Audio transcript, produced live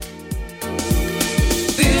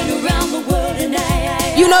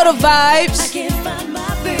You know the vibes. I can't find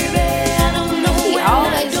my baby. I don't know He where,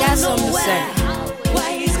 always I got don't something know to say.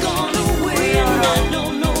 why he's gone away, and I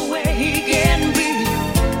don't know where he can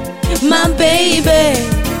be. My baby.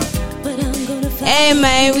 But I'm gonna find Hey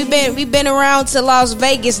man, we been around to Las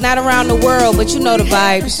Vegas, not around the world, but you know the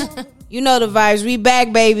vibes. You know the vibes. We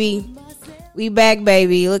back, baby. We back,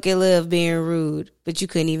 baby. Look at Love being rude, but you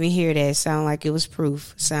couldn't even hear that. Sound like it was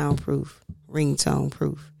proof, soundproof, ringtone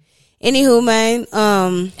proof. Anywho, man.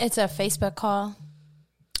 It's a Facebook call.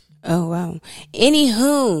 Oh wow.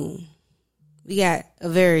 Anywho, we got a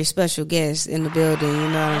very special guest in the building. You know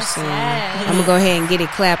what I'm saying? Yes. I'm gonna go ahead and get it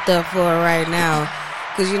clapped up for her right now,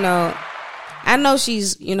 because you know, I know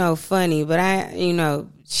she's funny, but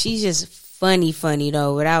she's just funny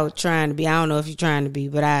though, without trying to be. I don't know if you're trying to be,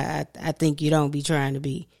 but I think you don't be trying to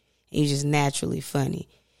be. You're just naturally funny.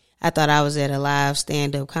 I thought I was at a live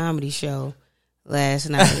stand-up comedy show last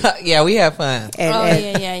night. Yeah, we have fun.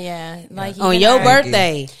 Yeah. Like On even your our-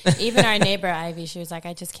 birthday. Even our neighbor Ivy, she was like,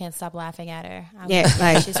 I just can't stop laughing at her. Yeah,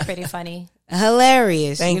 like- she's pretty funny.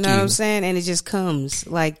 Hilarious. Thank you know what you. I'm saying? And it just comes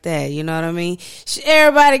like that. You know what I mean?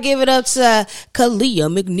 Everybody give it up to Kalea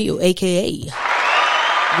McNeill, a.k.a.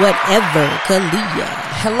 Whatever Kalea,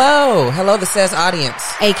 Hello, the Says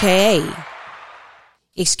audience. a.k.a.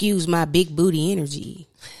 Excuse my big booty energy,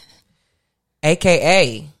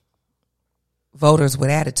 AKA voters with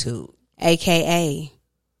attitude. a.k.a.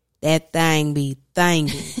 that thing be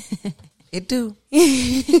thangin'. It do.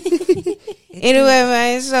 Anyway,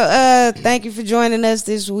 man, so thank you for joining us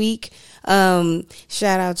this week.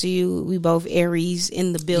 Shout out to you. We both Aries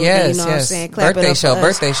in the building. Yes, you know what I'm yes. saying? Clap Birthday it up show, for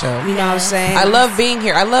us. birthday show. You know what I'm saying? I love being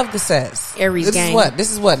here. I love the Says. Aries this gang.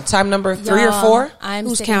 This is what? Time number 3 or Y'all, 4? I'm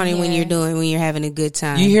Who's sitting counting when here- you're having a good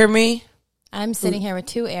time? You hear me? I'm sitting here with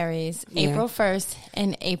two Aries, Yeah. April 1st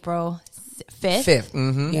and April 5th. 5th.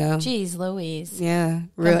 Mm-hmm. Yeah. Jeez Louise. Yeah.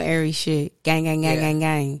 Real Aries shit. Gang, gang, gang, Yeah. gang,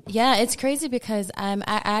 gang. Yeah, it's crazy because I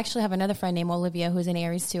actually have another friend named Olivia who's an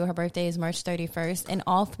Aries too. Her birthday is March 31st. And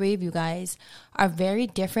all three of you guys are very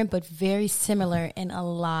different but very similar in a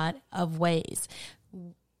lot of ways.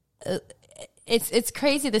 It's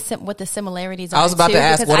crazy what the similarities are. I was about too, to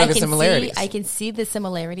ask, because what are I the can similarities? I can see the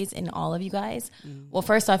similarities in all of you guys. Well,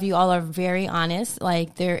 first off, you all are very honest.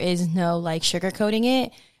 Like there is no like sugarcoating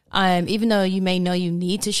it. Even though you may know you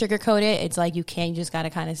need to sugarcoat it, it's like you can't. You just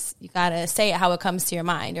gotta say it how it comes to your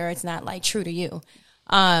mind, or it's not like true to you.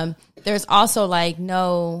 There's also like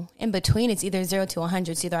no in between. It's either 0 to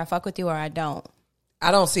 100. It's either I fuck with you or I don't.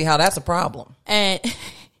 I don't see how that's a problem And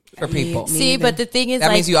for people. see, but the thing is, That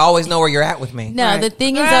like, means you always know where you're at with me. no, Right. the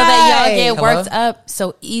thing is though that y'all get Hello? worked up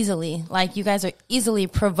so easily. Like you guys are easily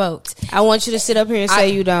provoked. I want you to sit up here and say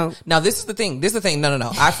you don't. Now, this is the thing.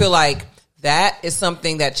 No. I feel like that is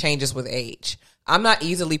something that changes with age. I'm not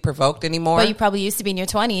easily provoked anymore. But you probably used to be in your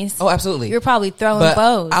 20s. Oh, absolutely. You're probably throwing But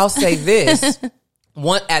bows. I'll say this.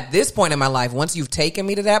 At this point in my life, once you've taken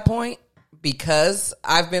me to that point, because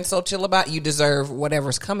I've been so chill about, you deserve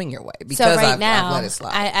whatever's coming your way. Because so right I've now, let it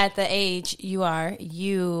slide. at the age you are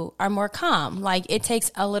more calm. Like it takes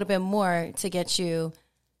a little bit more to get you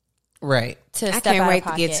right. to I step can't out wait of to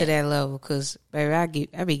pocket. get to that level, because, baby,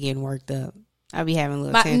 I be getting worked up. I be having a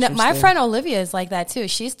little tantrums. My still. friend Olivia is like that too.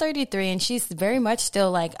 She's 33 and she's very much still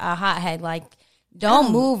like a hothead. Like,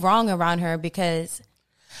 don't move wrong around her because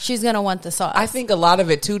she's gonna want the sauce. I think a lot of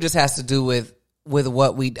it too just has to do with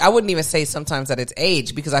what I wouldn't even say sometimes that it's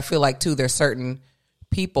age, because I feel like too there's certain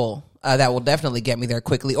people that will definitely get me there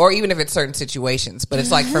quickly, or even if it's certain situations. But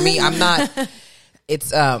it's like for me, I'm not.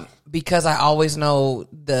 It's because I always know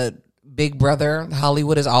the Big Brother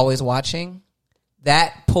Hollywood is always watching.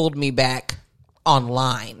 That pulled me back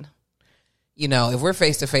online. You know, if we're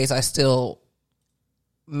face to face, I still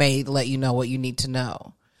may let you know what you need to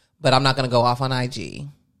know, but I'm not going to go off on IG.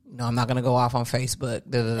 No, I'm not going to go off on Facebook.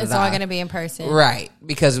 it's all going to be in person. Right,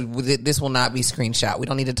 because this will not be screenshot. We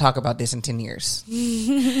don't need to talk about this in 10 years.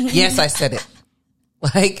 Yes, I said it.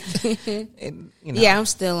 Like, Yeah, I'm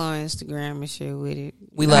still on Instagram and shit with it.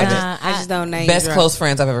 We love it. I just don't name Best drop. close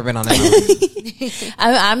friends I've ever been on. That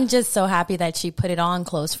I'm just so happy that she put it on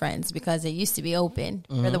Close Friends because it used to be open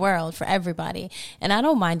for the world, for everybody. And I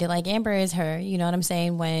don't mind it. Like Amber is her, you know what I'm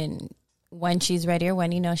saying? When she's ready or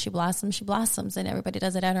when, you know, she blossoms and everybody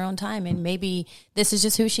does it at her own time. And maybe this is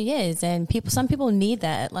just who she is. And some people need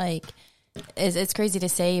that. Like, it's crazy to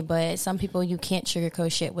say, but some people you can't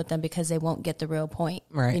sugarcoat shit with them because they won't get the real point.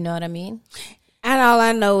 Right. You know what I mean? And all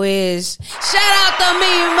I know is, shout out to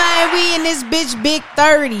me, man. We in this bitch, big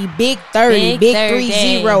 30, big 30, big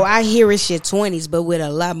 30. I hear it's your 20s, but with a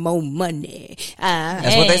lot more money.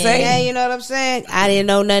 That's what they say. Yeah, you know what I'm saying? I didn't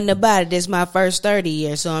know nothing about it. This is my first 30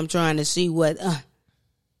 year, so I'm trying to see what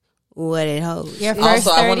what it holds. Your first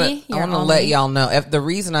Also, 30, I want to let y'all know if the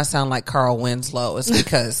reason I sound like Carl Winslow is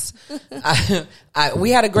because we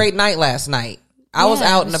had a great night last night. I was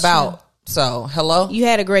out and about. True. So, hello. You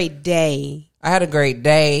had a great day. I had a great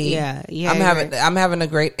day. Yeah, I'm having a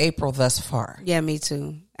great April thus far. Yeah, me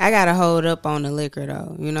too. I gotta hold up on the liquor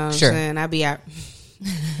though. You know what I'm saying? I be out.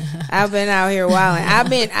 I've been out here wilding.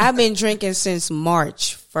 I've been drinking since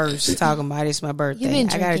March 1st. Talking about it's my birthday. You've been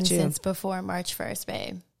drinking since before March 1st,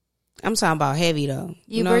 babe. I'm talking about heavy though.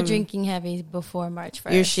 You were drinking heavy before March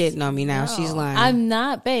 1st. You're shitting on me now. No, she's lying. I'm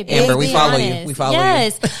not, baby. Amber, we follow you. We follow you.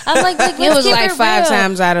 Yes. I'm like it was like 5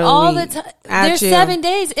 times out of the all week. the time. There's 7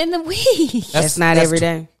 days in the week. That's not every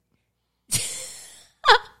day.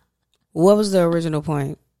 What was the original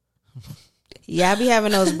point? Yeah, I be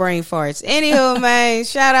having those brain farts. Anywho, man,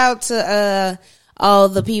 shout out to all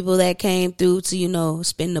the people that came through to,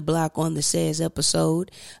 spin the block on the Says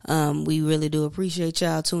episode. We really do appreciate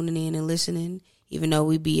y'all tuning in and listening, even though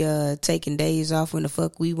we be taking days off when the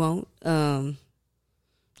fuck we want.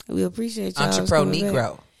 We appreciate y'all. Entrepro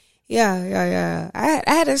Negro. Yeah. I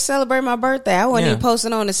had to celebrate my birthday. I wasn't even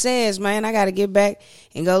posting on the Says, man. I got to get back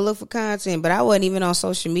and go look for content. But I wasn't even on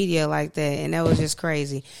social media like that, and that was just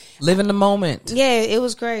crazy. Living the moment. Yeah, it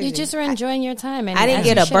was crazy. You just were enjoying your time. And I didn't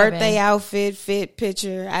get a birthday outfit, fit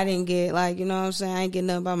picture. I didn't get, you know what I'm saying? I ain't getting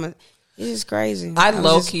nothing by my... It's just crazy. I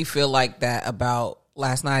low-key feel like that about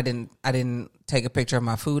last night. I didn't take a picture of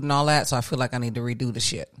my food and all that, so I feel like I need to redo the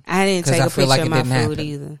shit. I didn't take a picture of my food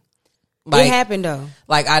either. Like, it happened though.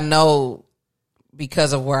 Like I know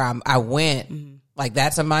because of where I went, like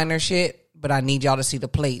that's a minor shit, but I need y'all to see the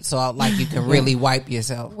plate so you can really wipe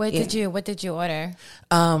yourself. What did you order?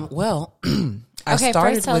 Well, I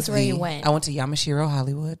started first tell us where you went. I went to Yamashiro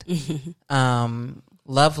Hollywood.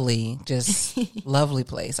 Lovely, just lovely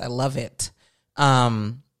place. I love it.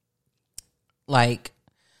 Like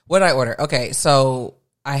what did I order? Okay, so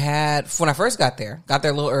I had when I first got there a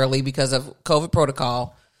little early because of COVID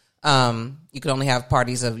protocol. You could only have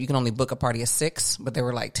you can only book a party of 6, but there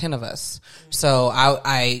were like 10 of us. So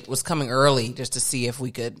I was coming early just to see if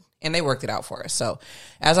we could, and they worked it out for us. So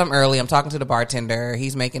as I'm early, I'm talking to the bartender.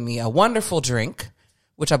 He's making me a wonderful drink,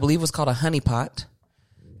 which I believe was called a honey pot.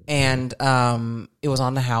 And, it was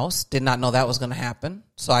on the house. Did not know that was going to happen.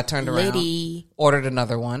 So I turned around, ordered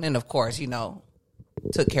another one. And of course,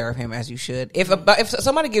 took care of him as you should. If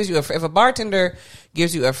somebody if a bartender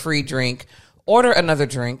gives you a free drink, order another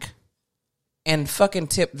drink and fucking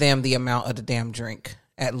tip them the amount of the damn drink.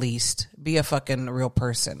 At least be a fucking real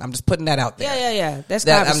person. I'm just putting that out there. Yeah. That's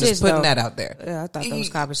common sense. I'm just putting that out there. Yeah, I thought that was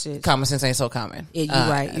common sense. Common sense ain't so common.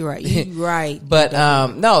 Yeah, you're right. But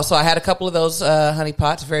no, so I had a couple of those honey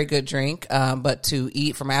pots. Very good drink. But to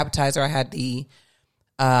eat for my appetizer, I had the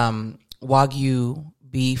Wagyu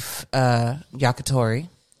beef yakitori,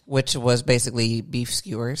 which was basically beef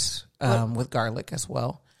skewers with garlic as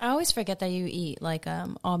well. I always forget that you eat like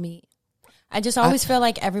all meat. I just always feel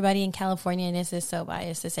like everybody in California, and this is so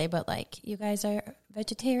biased to say, but like you guys are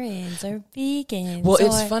vegetarians or vegans. Well,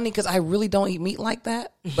 it's funny because I really don't eat meat like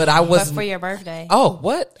that, but I was. But for your birthday. Oh,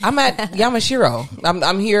 what? I'm at Yamashiro.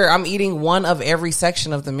 I'm here. I'm eating one of every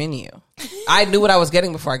section of the menu. I knew what I was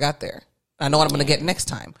getting before I got there. I know what I'm going to get next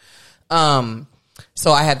time.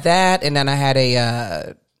 So I had that, and then I had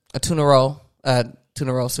a tuna roll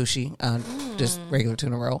sushi, just regular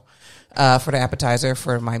tuna roll for the appetizer.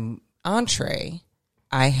 For my entree,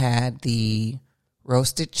 I had the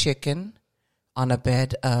roasted chicken on a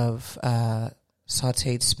bed of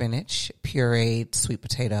sauteed spinach, pureed sweet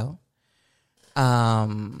potato.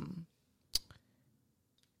 I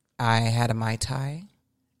had a Mai Tai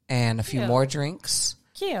and a few more drinks.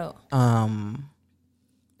 Cute.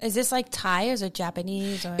 Is this like Thai or is it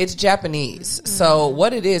Japanese? Or? It's Japanese. So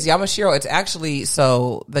what it is, Yamashiro, it's actually,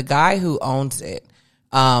 so the guy who owns it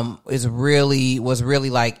was really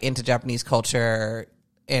like into Japanese culture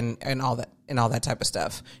and all that type of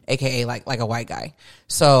stuff, aka like a white guy.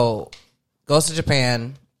 So goes to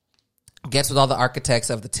Japan, gets with all the architects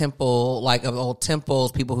of the temple, like of old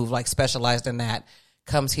temples, people who've like specialized in that,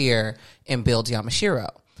 comes here and builds Yamashiro.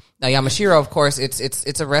 Now Yamashiro, of course,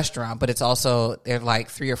 it's a restaurant, but it's also, there are like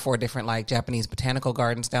 3 or 4 different like Japanese botanical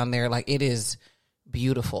gardens down there. Like it is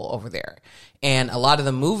beautiful over there. And a lot of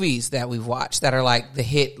the movies that we've watched that are like the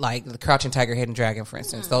hit, like the Crouching Tiger, Hidden Dragon, for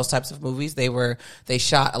instance, those types of movies, they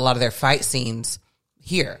shot a lot of their fight scenes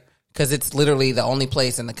here because it's literally the only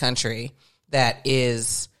place in the country that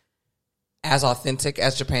is as authentic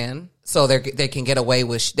as Japan. So they can get away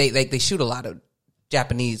with, they shoot a lot of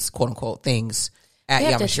Japanese quote unquote things at Yamashiro.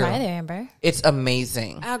 You have to try there, Amber. It's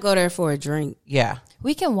amazing. I'll go there for a drink. Yeah.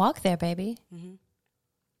 We can walk there, baby.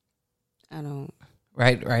 I don't.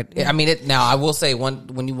 Right. I mean, now I will say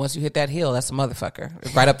once you hit that hill, that's a motherfucker.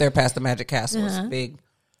 It's right up there past the Magic Castle. It's big,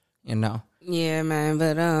 Yeah, man.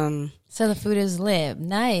 But So the food is lit.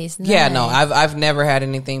 Nice. Yeah, no, I've never had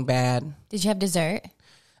anything bad. Did you have dessert?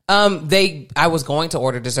 I was going to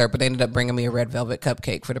order dessert, but they ended up bringing me a red velvet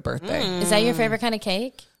cupcake for the birthday. Is that your favorite kind of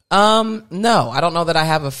cake? No, I don't know that I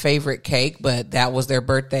have a favorite cake, but that was their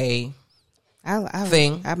birthday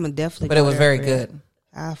thing. I'm definitely. But it was very good.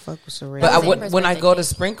 I fuck with some red. But when I go to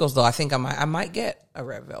Sprinkles, though, I think I might get a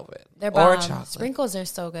red velvet They're or a bomb. chocolate. Sprinkles are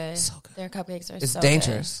so good. Their cupcakes are It's so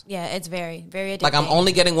dangerous. good. Yeah, it's very, very addictive. Like, I'm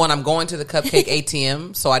only getting one. I'm going to the cupcake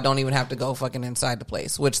ATM, so I don't even have to go fucking inside the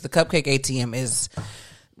place. Which the cupcake ATM is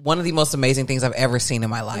one of the most amazing things I've ever seen in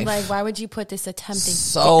my life. Like, why would you put this attempting?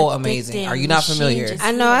 So amazing. Are you not familiar?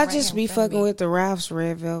 I know. I just be fucking with the Ralph's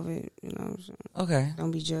red velvet. You know what I'm saying? Okay.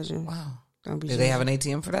 Don't be judging. Wow. Don't be. Do they have an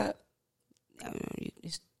ATM for that?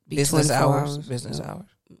 It's Business hours. Business hours.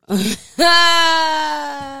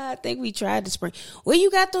 I think we tried the spring. Where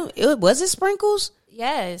you got them? Was it Sprinkles?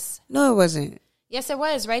 Yes. No, it wasn't. Yes, it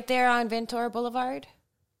was. Right there on Ventura Boulevard.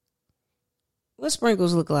 What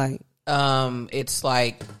Sprinkles look like? It's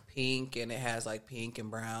like pink, and it has like pink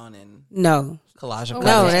and brown and No. collage of No,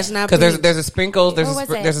 colors. that's not because pink. there's a Sprinkles. What was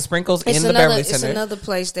it? There's a Sprinkles It's in the another. Beverly It's Center. another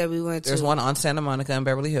place that we went to. There's one on Santa Monica and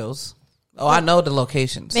Beverly Hills. Oh, I know the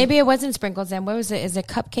locations. Maybe it wasn't Sprinkles then. What was it? Is it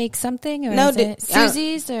Cupcake something? Or No, is it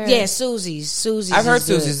Susie's? Or? Yeah, Susie's. I've heard is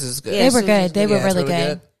good. Susie's is good. Yeah, They were Susie's good. They were Yeah, it's really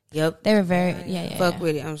good. Yep. They were very, yeah. Fuck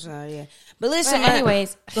with it. I'm sorry. Yeah. But listen, But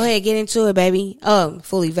anyways. go ahead, get into it, baby.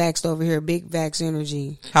 Fully vaxxed over here. Big vax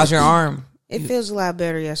energy. How's your arm? It feels a lot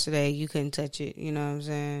better yesterday. You couldn't touch it. You know what I'm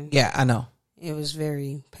saying? Yeah, I know. It was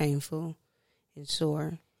very painful and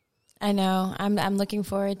sore. I know. I'm looking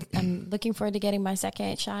forward. I'm looking forward to getting my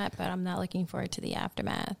second shot, but I'm not looking forward to the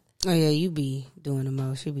aftermath. Oh yeah, you be doing the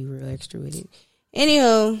most. You be real extra with it.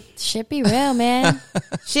 Anywho, Shit be real, man.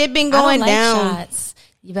 shit been I don't going like down. shots.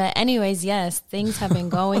 But anyways, yes, things have been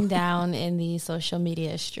going down in the social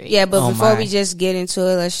media street. Yeah, but Oh, before my. we just get into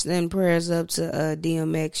it, let's send prayers up to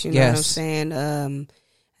DMX. You know what I'm Yes. saying?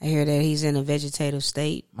 I hear that he's in a vegetative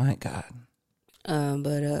state. My God.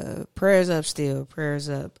 But prayers up still. Prayers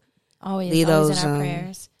up. Always, Leave always those, in our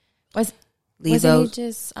prayers. Leave Wasn't those. he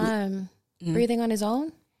just breathing on his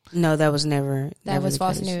own? No, that was never. That never was the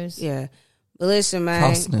false case. news. Yeah, but listen, man.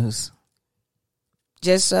 False news.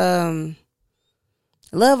 Just love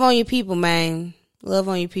on your people, man. Love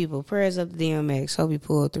on your people. Prayers up to DMX. Hope you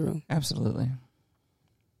pull through, Absolutely.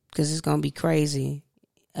 because it's gonna be crazy.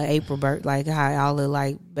 April birth, like how all the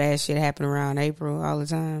like bad shit happen around April all the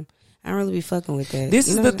time. I don't really be fucking with that. This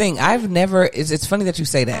You is know the what I'm thing. I've never. It's funny that you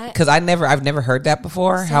say that because I've never heard that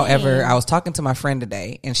before. Same. However, I was talking to my friend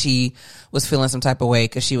today, and she was feeling some type of way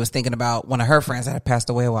because she was thinking about one of her friends that had passed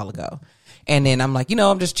away a while ago. And then I'm like,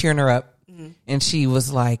 I'm just cheering her up. And she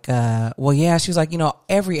was like, well, yeah. She was like,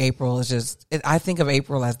 every April is just. I think of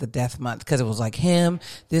April as the death month because it was like him,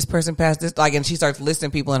 this person passed this, like, and she starts listing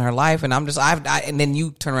people in her life, and I'm just, and then you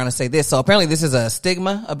turn around and say this. So apparently, this is a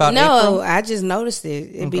stigma about No, April. I just noticed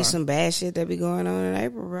it. It'd be some bad shit that be going on in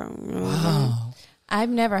April, bro. You know what I'm saying? I've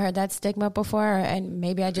never heard that stigma before, and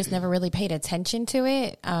maybe I just never really paid attention to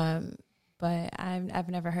it. But I've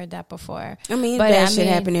never heard that before. I mean, but bad shit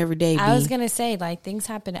happen every day. I was B. gonna say, like, things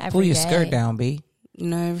happen every day. Pull your skirt down, B. You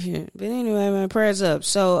know, every shit. But anyway, man, prayers up.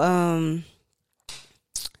 So,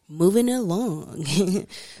 moving along.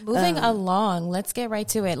 Moving along, let's get right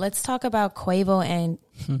to it. Let's talk about Quavo and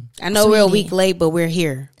I know we're a Saweetie. week late, but we're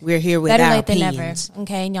here. We're here with Better our late than opinions. never.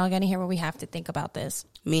 Okay, and y'all gonna hear what we have to think about this.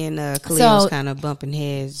 Me and Kalea So- was kind of bumping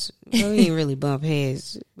heads. Well, we didn't really bump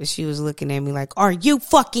heads, but she was looking at me like, "Are you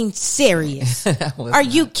fucking serious? Are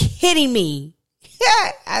you kidding me?"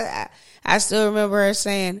 I still remember her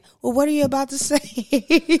saying, "Well, what are you about to say?"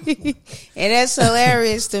 And that's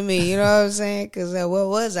hilarious to me. You know what I'm saying? Because what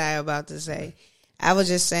was I about to say? I was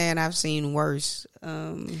just saying I've seen worse.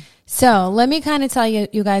 So let me kind of tell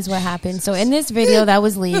you guys what happened. So in this video that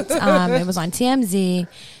was leaked, it was on TMZ.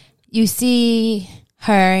 You see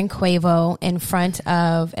her and Quavo in front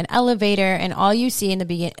of an elevator, and all you see in the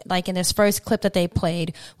beginning, like in this first clip that they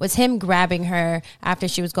played, was him grabbing her after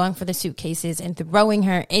she was going for the suitcases and throwing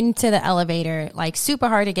her into the elevator, like super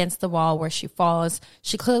hard against the wall where she falls.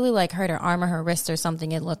 She clearly like hurt her arm or her wrist or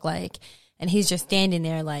something, it looked like. And he's just standing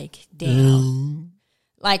there like, damn.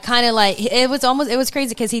 Like, kind of like, it was crazy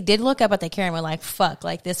because he did look up at the camera like, fuck,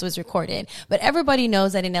 like this was recorded. But everybody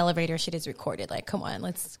knows that in elevator shit is recorded. Like, come on,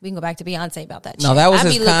 we can go back to Beyonce about that shit. No, that was I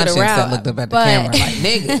his be looking conscience around, that looked up at the but- camera like,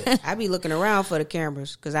 nigga. I be looking around for the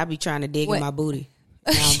cameras because I be trying to dig What? in my booty.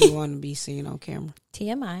 I don't be wanting to be seen on camera.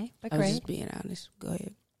 TMI, but I was great. just being honest. Go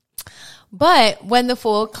ahead. But when the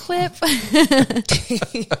full clip,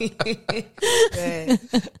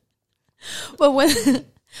 but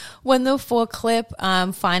when the full clip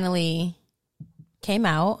finally came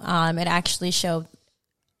out, it actually showed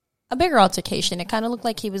a bigger altercation. It kind of looked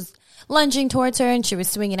like he was lunging towards her, and she was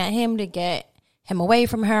swinging at him to get him away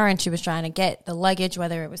from her, and she was trying to get the luggage,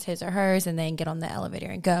 whether it was his or hers, and then get on the elevator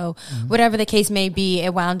and go. Whatever the case may be,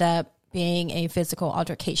 it wound up being a physical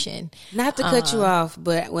altercation. Not to cut you off,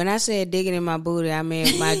 but when I said digging in my booty, I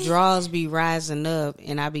mean my drawers be rising up,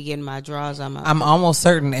 and I be getting my drawers on my. I'm almost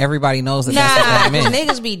certain everybody knows that that's what that meant.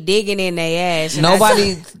 Niggas be digging in their ass.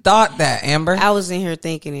 Nobody thought that, Amber. I was in here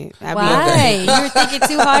thinking it. Why? You were thinking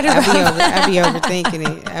too hard about it. I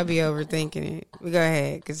be overthinking it. But go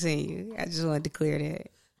ahead, continue. I just wanted to clear that.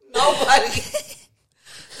 Nobody.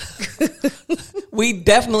 We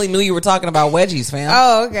definitely knew you were talking about wedgies, fam.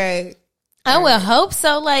 Oh, okay. I would hope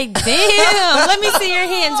so. Like, damn. Let me see your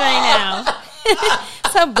hands right now.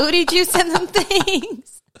 Some booty juice in them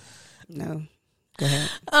things. No. Go ahead.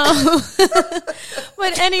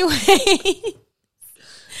 But anyway.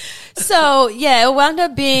 So yeah, it wound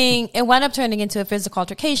up turning into a physical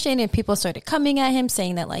altercation, and people started coming at him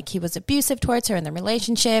saying that like he was abusive towards her in the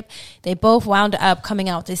relationship. They both wound up coming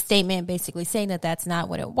out with this statement basically saying that that's not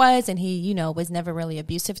what it was, and he, you know, was never really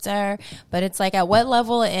abusive to her. But it's like, at what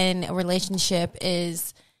level in a relationship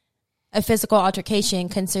is a physical altercation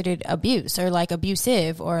considered abuse or like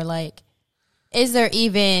abusive, or like, is there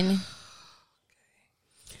even...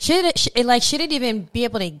 Should it even be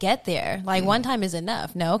able to get there? Like, one time is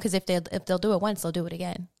enough. No, because if they'll do it once, they'll do it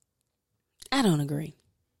again. I don't agree.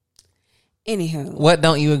 Anywho, what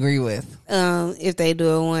don't you agree with? If they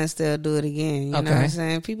do it once, they'll do it again. You know what I'm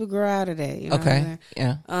saying? People grow out of that. You know what I'm saying?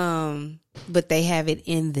 Yeah. But they have it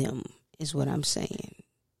in them, is what I'm saying.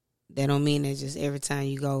 That don't mean that just every time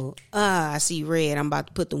you go, I see red, I'm about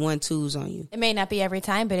to put the 1-2s on you. It may not be every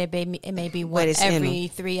time, but it may be one every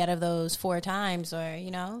 3 out of those 4 times, or,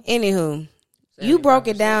 you know. Anywho, you broke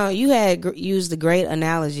it down. You had used the great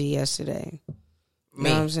analogy yesterday. You know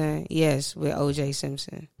what I'm saying? Yes, with O.J.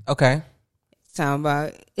 Simpson. Okay. Talking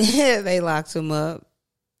about they locked him up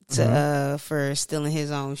to for stealing his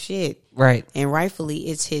own shit. Right. And rightfully,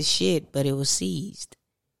 it's his shit, but it was seized.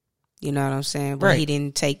 You know what I'm saying? But he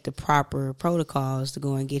didn't take the proper protocols to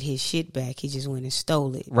go and get his shit back. He just went and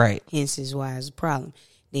stole it. Right. Hence is why it's a problem.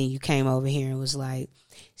 Then you came over here and was like,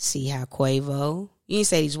 see how Quavo, you didn't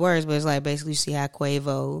say these words, but it's like basically see how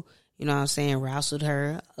Quavo, you know what I'm saying, roused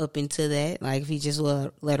her up into that. Like if he just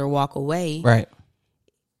let her walk away. Right.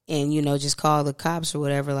 And, you know, just call the cops or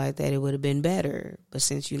whatever like that, it would have been better. But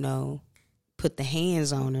since, you know, put the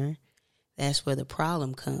hands on her, that's where the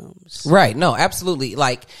problem comes. Right. No, absolutely.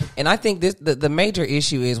 Like, and I think the major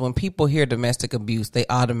issue is when people hear domestic abuse, they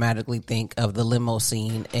automatically think of the limo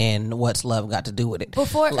scene and what's love got to do with it.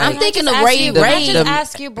 Before, I'm thinking of Ray. Can I just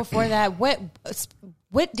ask you before that,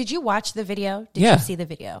 what did you watch the video? Did you see the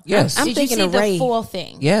video? Yes. I'm did thinking you see of Ray. The full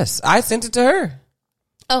thing? Yes. I sent it to her.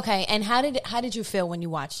 Okay. And how did you feel when you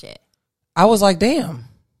watched it? I was like, damn.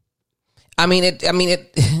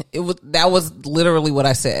 That was literally what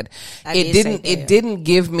I said. It didn't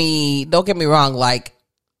give me, don't get me wrong, like,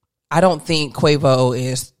 I don't think Quavo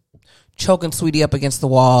is choking Saweetie up against the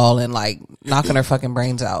wall and like knocking her fucking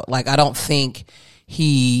brains out. Like, I don't think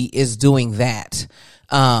he is doing that.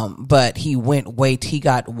 But he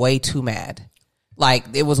got way too mad. Like,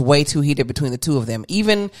 it was way too heated between the two of them.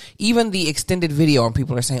 Even the extended video, and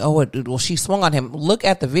people are saying, "Oh, well, she swung on him." Look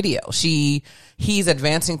at the video. He's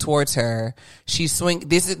advancing towards her. She swing.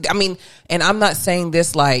 And I'm not saying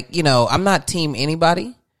this like, you know, I'm not team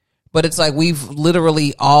anybody, but it's like we've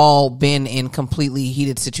literally all been in completely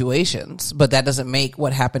heated situations, but that doesn't make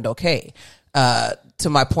what happened okay. To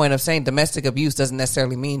my point of saying domestic abuse doesn't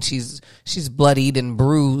necessarily mean she's bloodied and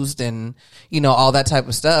bruised and, you know, all that type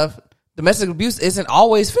of stuff. Domestic abuse isn't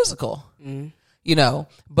always physical, you know,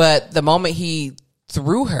 but the moment he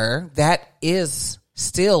threw her, that is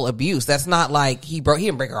still abuse. That's not like he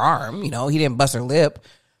didn't break her arm, you know, he didn't bust her lip,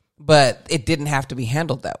 but it didn't have to be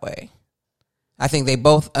handled that way. I think they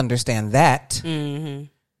both understand that, you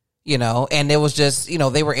know, and it was just, you know,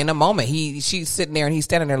 they were in a moment. She's sitting there and he's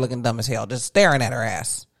standing there looking dumb as hell, just staring at her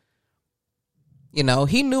ass. You know,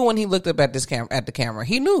 he knew when he looked up at the camera.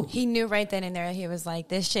 He knew. He knew right then and there. He was like,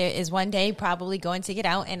 this shit is one day probably going to get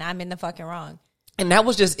out and I'm in the fucking wrong. And that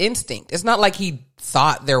was just instinct. It's not like he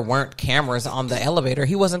thought there weren't cameras on the elevator.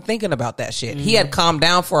 He wasn't thinking about that shit. He had calmed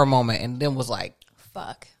down for a moment and then was like,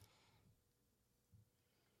 fuck.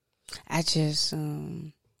 I just...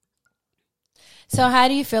 So how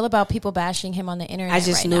do you feel about people bashing him on the internet? I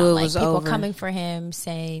just right knew now? it like was people over. coming for him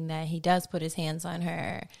saying that he does put his hands on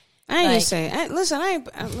her I ain't Like, saying. Listen,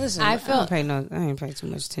 listen. I I feel- ain't pay too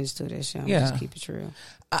much attention to that shit. I'm just keep it real.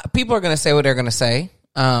 People are going to say what they're going to say.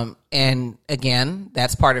 And again,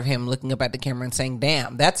 that's part of him looking up at the camera and saying,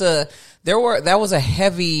 damn, there were a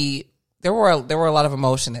lot of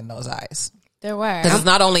emotion in those eyes. There were. Because it's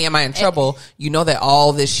not only am I in trouble, you know that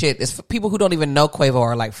all this shit is for people who don't even know Quavo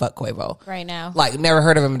are like, fuck Quavo. Right now. Like, never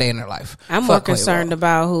heard of him a day in their life. I'm Fuck more Quavo. concerned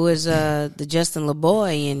about who is the Justin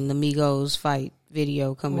LaBoy in the Migos fight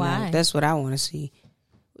video coming Why? out. That's what I want to see.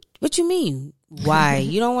 What you mean? Why?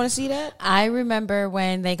 You don't want to see that? I remember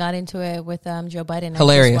when they got into it with Joe Biden.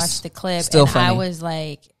 Hilarious. I just watched the clip. Still and funny. I was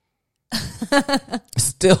like,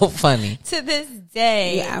 Still funny. to this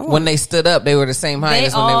day. Yeah, When they stood up, they were the same height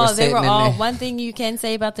as when they were sitting in there. one thing you can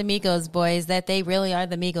say about the Migos boys that they really are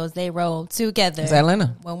the Migos. They roll together. It's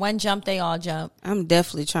Atlanta. When one jump, they all jump. I'm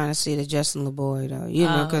definitely trying to see the Justin LaBoy though. You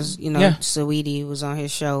know, because Yeah. Saweetie was on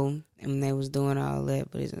his show and they was doing all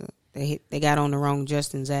that, but they got on the wrong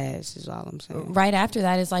Justin's ass. Is all I'm saying. Right after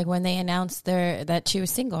that is like when they announced that she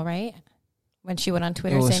was single, right? When she went on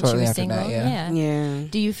Twitter It was saying she shortly was after single. that, yeah. Yeah.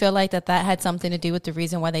 Do you feel like that had something to do with the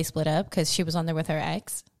reason why they split up? Because she was on there with her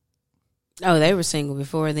ex? Oh, they were single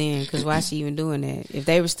before then. Because why she even doing that? If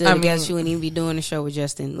they were still together, she wouldn't even be doing the show with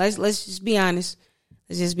Justin. Let's just be honest.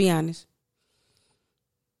 Let's just be honest.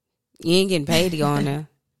 You ain't getting paid to go on there.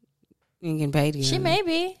 You ain't getting paid to go She on there. may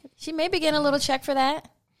be. She may be getting a little check for that.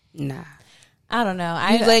 Nah. I don't know.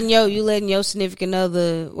 You letting your significant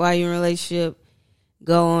other while you're in a relationship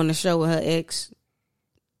go on the show with her ex.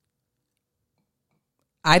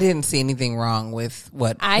 I didn't see anything wrong with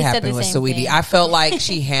what I said happened the with same Saweetie. thing. I felt like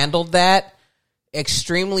she handled that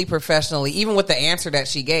extremely professionally, even with the answer that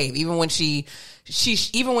she gave. Even when she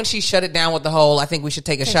shut it down with the whole, I think we should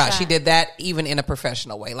take a shot. She did that even in a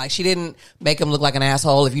professional way. Like, she didn't make him look like an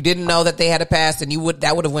asshole. If you didn't know that they had a past, then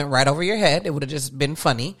that would have went right over your head. It would have just been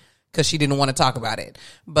funny because she didn't want to talk about it.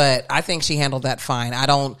 But I think she handled that fine. I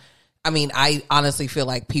honestly feel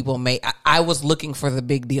like I was looking for the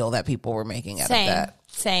big deal that people were making out of that.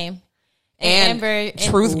 Same. And Amber,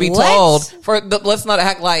 truth be told, let's not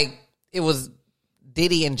act like it was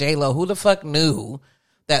Diddy and J-Lo. Who the fuck knew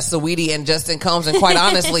that Saweetie and Justin Combs? And quite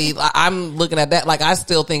honestly, I'm looking at that like I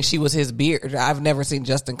still think she was his beard. I've never seen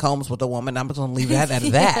Justin Combs with a woman. I'm just going to leave that at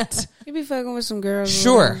that. You be fucking with some girls.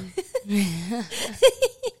 Sure.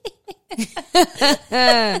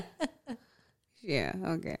 Yeah,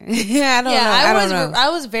 okay. I don't know. I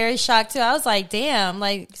was very shocked too. I was like, damn,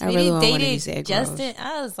 like I really Saweetie want one of these dated egg Justin. rolls.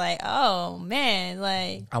 I was like, oh man,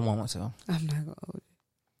 like I want one too. I'm not going to.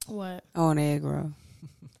 what? I want an egg roll.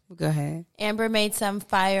 Go ahead. Amber made some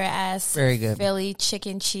fire ass Very good. Philly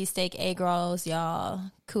chicken cheesesteak egg rolls, y'all.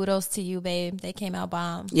 Kudos to you, babe. They came out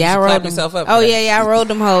bomb. Yeah, I should rolled clap them. yourself up Oh for that. yeah, I rolled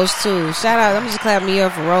them hoes too. Shout out! I'm just clapping me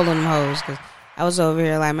up for rolling them hoes because I was over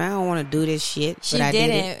here like, man, I don't want to do this shit. She but I didn't.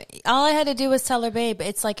 did it. All I had to do was tell her, babe,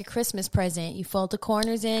 it's like a Christmas present. You fold the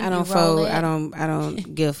corners in. I don't you roll fold. it. I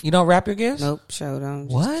don't gift. You don't wrap your gifts? Nope, show them.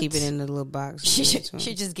 Just What? keep it in the little box. She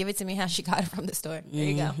just give it to me how she got it from the store. There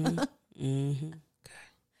you go.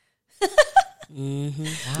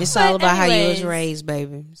 It's all about how you was anyways, raised,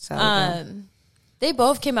 baby. It's all about. They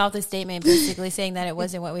both came out with a statement basically saying that it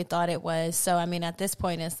wasn't what we thought it was. So I mean, at this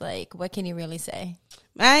point, it's like, what can you really say?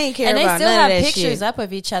 I ain't care And they about still none have of that pictures shit. up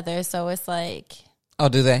of each other, so it's like, Oh,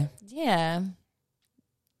 do they? yeah,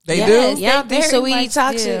 They Yes. do? Y'all don't think very Saweetie much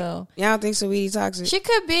toxic? do. Y'all don't think Saweetie toxic? she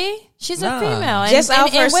could be. She's Nah. a female, Just and, off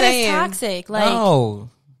and, her and what is saying- toxic? Like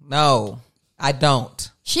No, I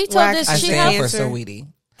don't. she told Why- us I she stand has for answer. Saweetie.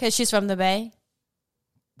 because she's from the Bay.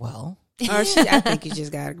 Well, Or I think you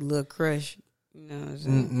just got a little crush. You know what I'm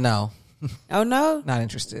saying? no, Oh no, not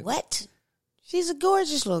interested. what? She's a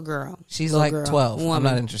gorgeous little girl. She's Little like girl. 12. I'm Woman.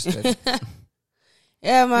 not interested.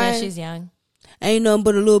 Yeah, man. Yeah, she's young. Ain't nothing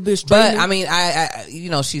but a little bit straight. But I mean,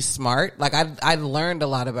 I she's smart. Like I learned a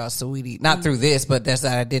lot about Saweetie, not through this, but that's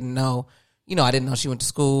that I didn't know. I didn't know she went to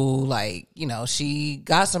school. Like, she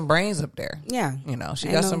got some brains up there. Yeah. She Ain't got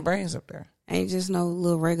no- some brains up there. Ain't just no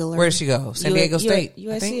little regular. Where did she go? San Diego State. I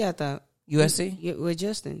USC, think? I thought. USC. Yeah, with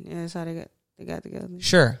Justin. Yeah, that's how they got together.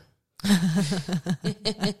 Sure.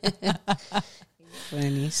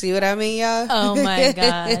 Funny. See what I mean, y'all? Oh my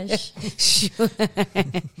gosh,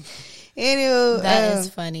 Anywho, that is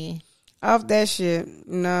funny. off that shit, you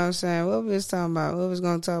know what I'm saying? What we was talking about? What we was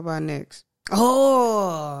going to talk about next?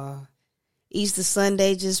 Oh, Easter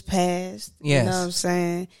Sunday just passed. Yes. You know what I'm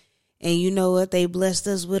saying? And you know what? They blessed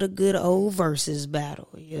us with a good old versus battle.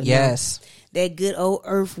 You know? Yes. That good old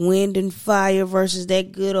Earth, Wind, and Fire versus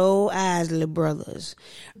that good old Isely Brothers.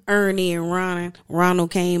 Ernie and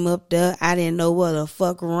Ronald came up there. I didn't know what the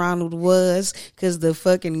fuck Ronald was because the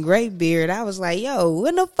fucking gray beard. I was like, yo,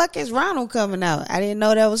 when the fuck is Ronald coming out? I didn't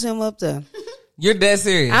know that was him up there. You're dead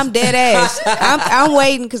serious. I'm dead ass. I'm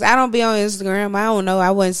waiting because I don't be on Instagram. I don't know. I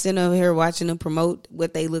wasn't sitting over here watching them promote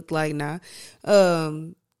what they look like now.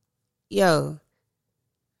 Yo,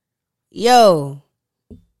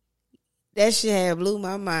 that shit had blew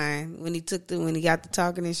my mind when he got to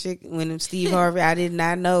talking and shit. When Steve Harvey, I did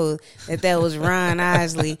not know that was Ron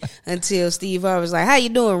Isley until Steve Harvey was like, "How you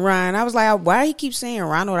doing, Ron?" I was like, "Why he keep saying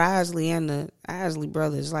Ronald Isley and the Isley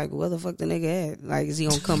Brothers? Like, where the fuck the nigga at? Like, is he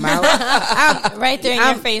gonna come out?" Right there in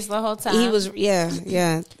your face the whole time. He was,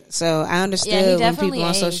 yeah. So I understood when people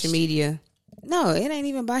on social media. No, it ain't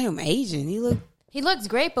even about him aging. He looks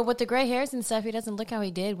great, but with the gray hairs and stuff, he doesn't look how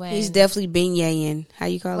he did when he's definitely beigneting. How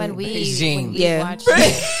you call it? when we Yeah. watched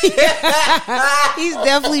it. He's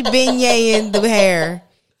definitely beigneting the hair.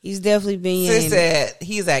 He's definitely beigneting. Sis said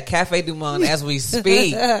he's at Cafe Du Monde as we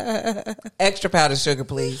speak. Extra powdered sugar,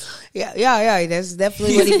 please. Yeah. That's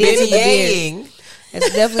definitely what he did to the beard.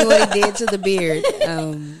 That's definitely what he did to the beard.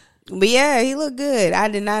 But yeah, he looked good. I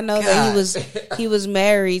did not know that he was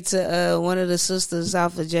married to one of the sisters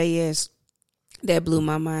off of JS. That blew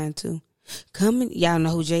my mind too. Y'all know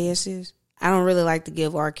who JS is? I don't really like to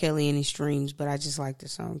give R. Kelly any streams, but I just like the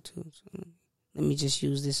song too. So let me just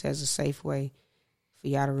use this as a safe way for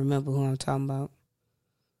y'all to remember who I'm talking about.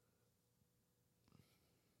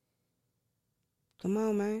 Come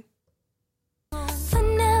on, man.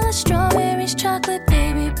 Vanilla, strawberries, chocolate,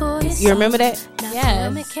 baby boy. You remember that?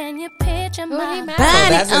 Yes. Can you picture Who he my married?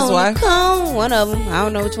 that's his on wife? the cone. One of them. I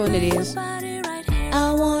don't know which one it is. body right here?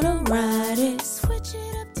 I wanna ride it Switch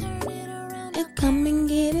it up, turn it around. and come and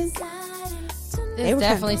get it. This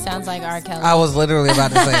definitely sounds like R. Kelly. I was literally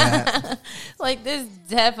about to say that. Like, this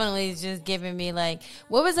definitely is just giving me, like,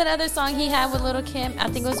 what was that other song he had with Little Kim? I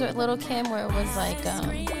think it was with Little Kim where it was like,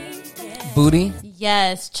 Booty.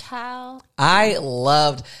 yes, child. I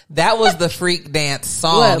loved that. Was the freak dance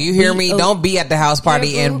song. What? You hear me? Don't be at the house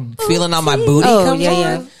party and feeling on my booty. Oh, comes yeah,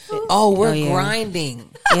 on. yeah. Oh, we're Oh, yeah. grinding.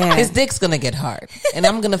 Yeah. His dick's gonna get hard, and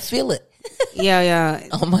I'm gonna feel it Yeah.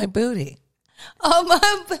 on my booty. Oh,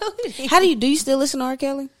 my booty. How do you still listen to R.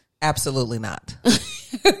 Kelly? Absolutely not.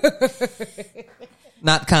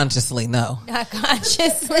 Not consciously, no. Not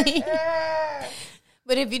consciously.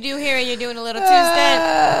 But if you do hear it, you're doing a little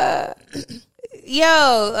two-step.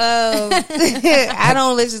 I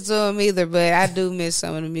don't listen to him either, but I do miss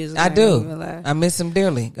some of the music. I ain't even do. lie. I miss him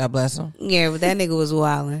dearly. God bless him. Yeah, but that nigga was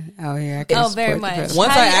wilding out here. I can't Oh, very support the much. brother.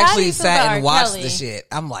 Once How I do you actually feel sat about and R. watched Kelly? the shit,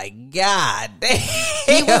 I'm like, God damn.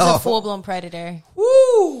 He was a full-blown predator.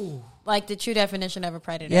 Woo. Like the true definition of a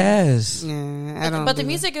predator. Yes. Yeah, I don't. But the do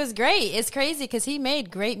music was great. It's crazy because he made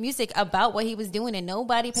great music about what he was doing and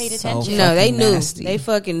nobody paid So attention. it. No, they fucking knew. nasty. They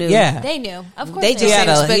fucking knew. Yeah. They knew. Of course They they just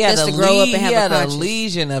knew. expect us to grow up and have he a had a conscience.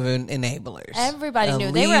 legion of enablers. Everybody A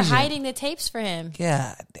knew. They were legion. hiding the tapes for him.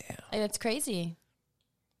 God damn. Like, that's crazy.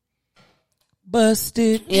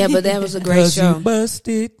 Busted. Yeah, but that was a great 'Cause you show.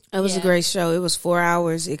 busted. It was a Yeah. great show. It was 4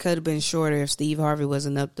 hours. It could have been shorter if Steve Harvey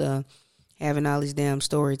wasn't up there having all these damn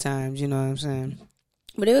story times. You know what I'm saying?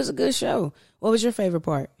 But it was a good show. What was your favorite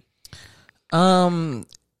part?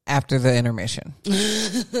 After the intermission.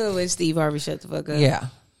 When Steve Harvey shut the fuck up. Yeah.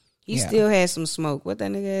 He Yeah. still had some smoke. What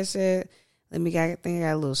that nigga had said? I think I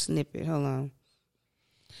got a little snippet. Hold on.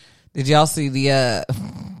 Did y'all see the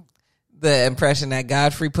impression that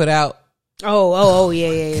Godfrey put out? Oh,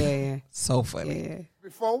 yeah. So funny. Yeah.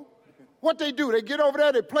 Before, what they do, they get over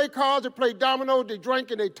there, they play cards, they play dominoes, they drink,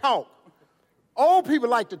 and they talk. Old people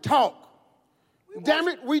like to talk. Damn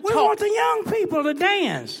it, we We talk. want the young people to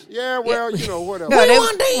dance. Yeah, well, you know, whatever. No, they-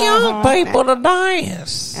 want the young people to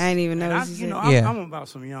dance. I didn't even know And what he said. Yeah. I'm about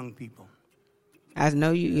some young people. I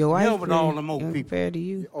know your wife. Hell with all them old people. Compared to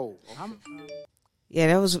you. Oh, Yeah,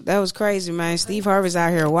 that was crazy, man. Steve Harvey's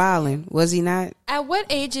out here wilding. Was he not? At what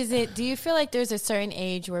age is it? Do you feel like there's a certain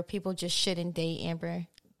age where people just shouldn't date Amber?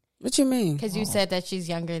 What you mean? Because you said that she's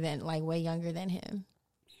younger than, like, way younger than him.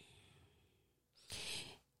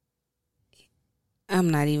 I'm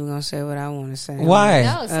not even gonna say what I want to say. Why?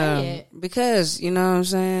 No, say it. Because you know what I'm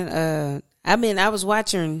saying. I was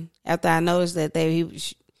watching after I noticed that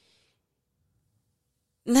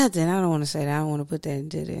nothing. I don't want to say that. I don't want to put that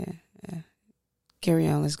into there. Carry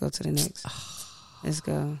on. Let's go to the next. Let's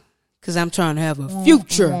go. Because I'm trying to have a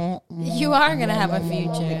future. You are going to have a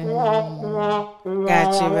future. Got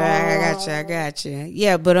you, man. I got you.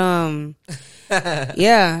 Yeah, but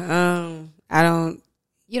Yeah. I don't.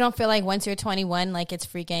 You don't feel like once you're 21, like it's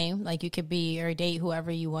free game, like you could be or date whoever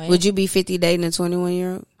you want. Would you be 50 dating a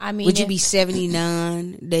 21-year-old? I mean, would you be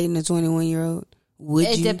 79 dating a 21-year-old? Would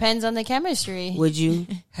it you? depends on the chemistry. Would you?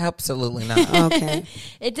 Absolutely not. Okay.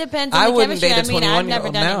 It depends on I the wouldn't chemistry. date a I mean, I've 21-year-old never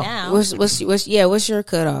done now. it now. What's your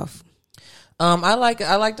cutoff? I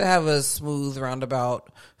like to have a smooth roundabout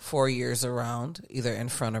 4 years around, either in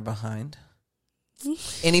front or behind.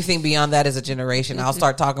 Anything beyond that is a generation. I'll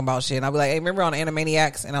start talking about shit and I'll be like, hey, remember on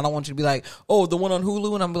Animaniacs? And I don't want you to be like, oh, the one on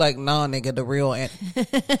Hulu. And I'm be like, nah, nigga, the real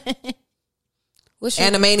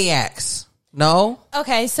Animaniacs. No?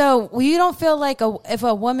 Okay, so you don't feel like if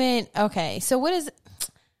a woman, okay, so what is,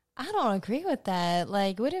 I don't agree with that.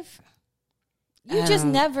 Like, what if, you just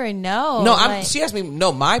never know. No, like, she asked me,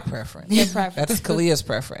 no, my preference. Your preference. That's Kalea's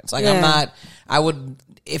preference. Like, Yeah.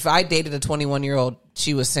 if I dated a 21-year-old,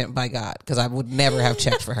 she was sent by God because I would never have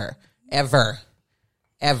checked for her. Ever.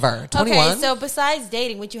 21? Okay, so besides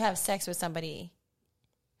dating, would you have sex with somebody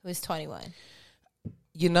who's 21?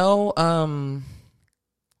 You know,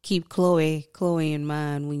 Keep Chloe in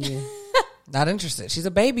mind when you. not interested. She's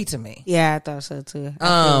a baby to me. Yeah, I thought so too.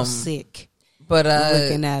 I feel sick But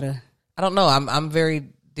looking at her. I don't know. I'm very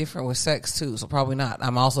different with sex too, so probably not.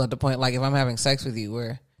 I'm also at the point like if I'm having sex with you,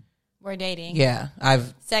 We're dating. yeah,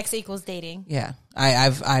 Sex equals dating.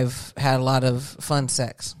 I've had a lot of fun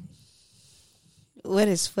sex. What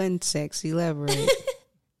is fun sex? Elaborate.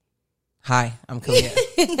 Hi, I'm Kalea.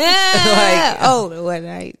 Oh, what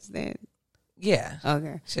I stand. Yeah,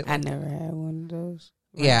 Okay. Shit I like never had one of those.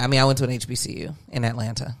 yeah. I mean, I went to an HBCU in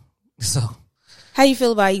Atlanta, so How you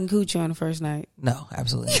feel about eating coochie on the first night? no,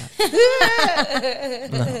 absolutely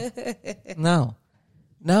not.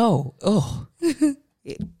 No. Oh,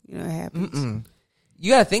 You know what happens.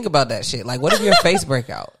 you gotta think about that shit. Like, what if your face break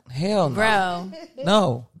out? Hell no. Bro,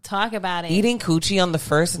 No. talk about it. Eating coochie on the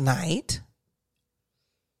first night?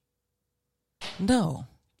 No.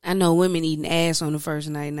 I know women eating ass on the first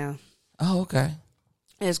night now. Oh, okay.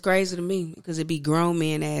 That's crazy to me because it be grown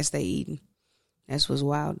men ass they eating. That's what's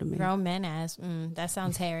wild to me. Grown men ass. That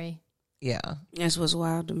sounds hairy. Yeah. That's what's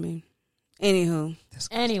wild to me. Anywho,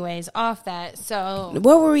 Anyways, off that. So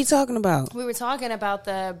what were we talking about? we were talking about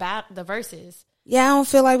the verses. Yeah, I don't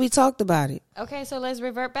feel like we talked about it Okay, so let's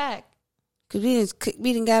revert back. because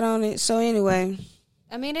we didn't got on it. So anyway,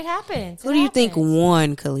 I mean, it happens. who do you think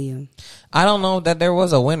won, Kalea? I don't know that there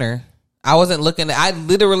was a winner. I wasn't looking at, I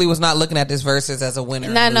literally was not looking at this versus as a winner.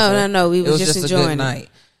 No. We It was was just just a enjoying good it. night.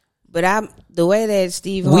 But the way that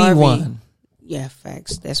Steve We Harvey won. Yeah,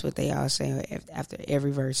 facts. That's what they all say after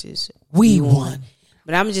every verses. We won.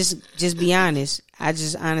 But I'm just be honest. I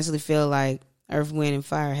just honestly feel like Earth, Wind, and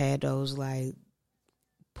Fire had those like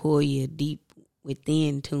pull you deep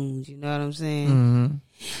within tunes. You know what I'm saying? Mm-hmm.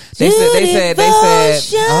 They said.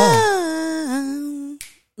 Oh,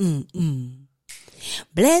 Mm-mm.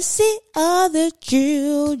 Blessed are the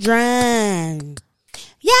children.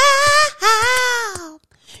 Yeah.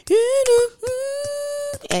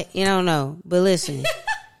 You don't know, but listen.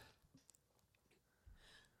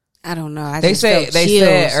 I don't know. they said Earth,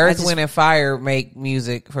 I just- Wind, and Fire make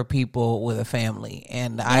music for people with a family,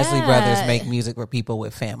 and the Isely Brothers make music for people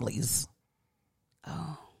with families.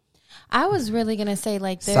 I was really gonna say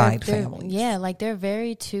like they're families. yeah, like they're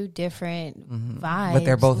very two different vibes, But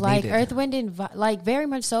they're both like needed. Earth, Wind, and like very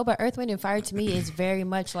much so. But Earth, Wind, and Fire to me is very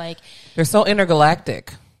much like They're so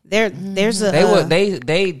intergalactic. There's a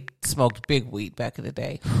They smoked big weed back in the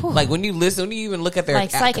day. Like when you even look at their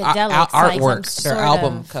Like psychedelics, artwork, like some their sort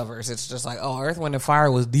album of- covers, it's just like, oh, Earth, Wind, and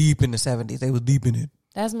Fire was deep in the 70s. They was deep in it.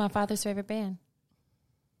 that's my father's favorite band.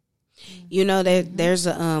 You know that there's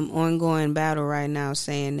a ongoing battle right now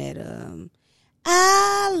saying that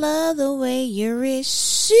I love the way you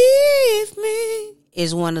receive me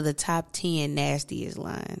is one of the top 10 nastiest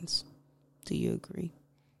lines. Do you agree?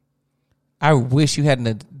 I wish you hadn't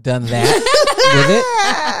have done that with it,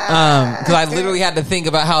 because I literally had to think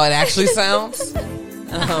about how it actually sounds.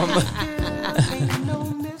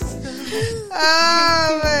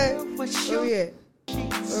 Oh man, where we at?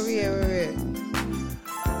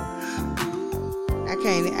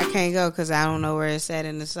 I can't go because I don't know where it's at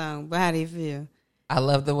in the song. But how do you feel? I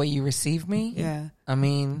love the way you receive me. Yeah, I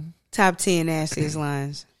mean, top 10 nastiest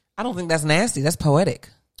lines. I don't think that's nasty. That's poetic.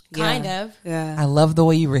 Kind of. Yeah. I love the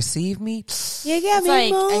way you receive me. You got It's me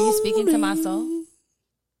like, are you speaking to my soul?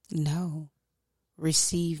 No.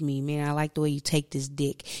 Receive me, man. I like the way you take this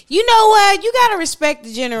dick. You know what? You got to respect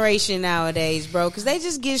the generation nowadays, bro, because they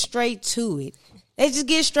just get straight to it. They just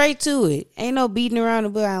get straight to it. Ain't no beating around the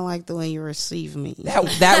bush. I don't like the way you receive me.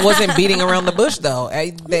 That wasn't beating around the bush though.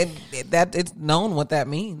 That it's known what that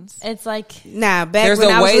means. It's like Nah, back There's when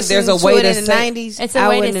a I was way- listening there's a to way it to in the say- 90s, it's a I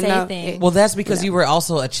way to wouldn't say know. things. Well, that's because you were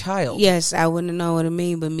also a child. Yes, I wouldn't know what it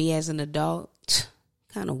mean, but me as an adult,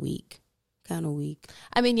 kind of weak.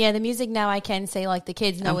 I mean, yeah, the music now I can say like the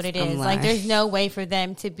kids know what it I'm is. lying. Like, there's no way for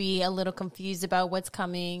them to be a little confused about what's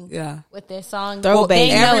coming. Yeah. With their song. Throw They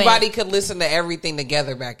baby. know Everybody it. could listen to everything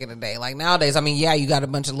together back in the day. Like nowadays, I mean, yeah, you got a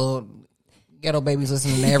bunch of little ghetto babies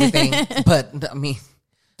listening to everything, but I mean,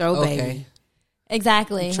 Throw okay. baby.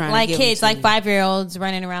 Exactly. I'm trying to Like give kids, them to like you. 5-year-olds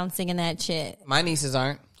running around singing that shit. My nieces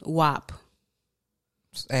aren't. WAP.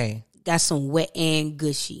 Hey, Got some wet and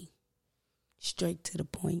gushy. Straight to the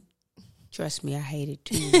point. Trust me, I hate it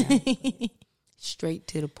too. Straight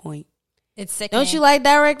to the point. It's sick. Don't you like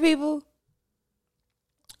direct people?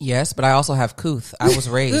 yes, but I also have couth. I was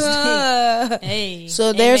raised. Hey.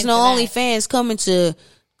 So there's no Amen to that. OnlyFans coming to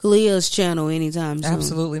Kalea's channel anytime soon.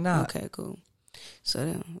 Absolutely not. Okay, cool. So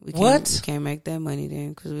then we What? can't make that money then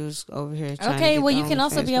because we was over here trying to Okay, get well, the you can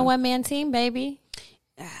also OnlyFans be a going. one-man team, baby.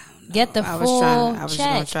 Get the I full was check.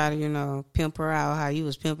 gonna try to, pimp her out how you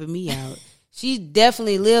was pimping me out. She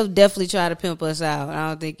definitely try to pimp us out. I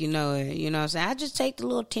don't think you know it. You know what I'm saying? I just take the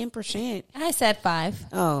little 10%. I said 5.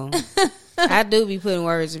 Oh. I do be putting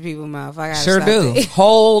words in people's mouth. I gotta Sure stop do. it.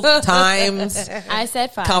 Whole times, I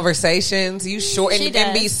said 5. conversations. You sure She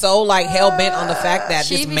and be does. so like hell bent on the fact that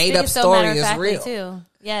She this be made up speaking so story is matter-of-factly, real. too.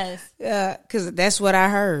 Yes. Yeah, because that's what I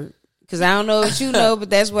heard. Because I don't know what you know, but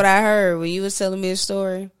that's what I heard when you was telling me a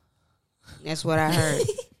story. That's what I heard.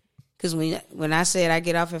 Because when I said I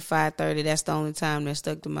get off at 5:30, that's the only time that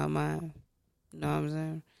stuck to my mind. You know what I'm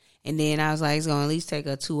saying? And then I was like, it's gonna at least take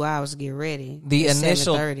her 2 hours to get ready. The It's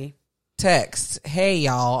initial 7:30. text, hey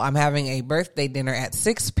y'all, I'm having a birthday dinner at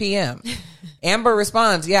 6 p.m. Amber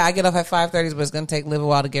responds, yeah, I get off at 5:30, but it's going to take Liv a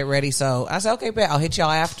while to get ready. So I said, okay, bet, I'll hit y'all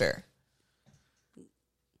after.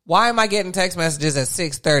 Why am I getting text messages at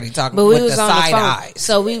 6:30 talking But we with was the on the side phone. eyes?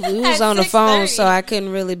 So we was At on the phone, 6:30. so I couldn't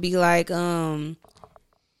really be like,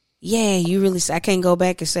 yeah, I can't go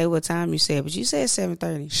back and say what time you said, but you said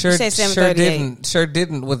 7:30. Sure, You said 7:38. sure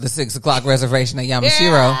didn't with the 6 o'clock reservation at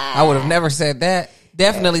Yamashiro. I would have never said that.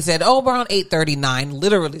 Definitely said, oh, around 8:39.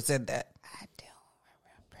 Literally said that.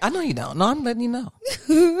 I know you don't. No, I'm letting you know.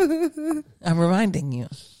 I'm reminding you.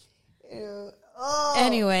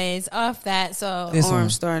 Anyways, off that, so This one.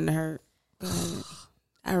 Arm's starting to hurt.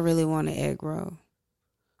 I really want an egg roll.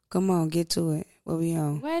 Come on, get to it. What we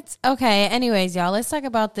on? what? Okay. Anyways, y'all, let's talk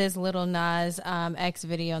about this Lil Nas X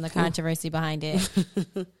video and the controversy behind it.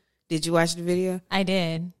 Did you watch the video? I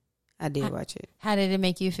did. I did watch it. How did it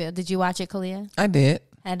make you feel? Did you watch it, Kalea? I did.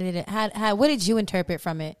 How did it? How? What did you interpret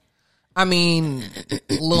from it? I mean,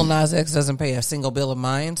 Lil Nas X doesn't pay a single bill of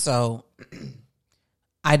mine, so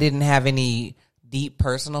I didn't have any deep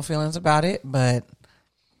personal feelings about it, but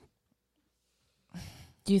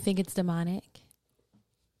Do you think it's demonic?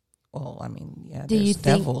 well, I mean, yeah, Do there's you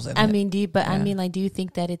think? devils in I it. mean, do you, but I Yeah. mean, like, do you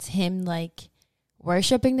think that it's him like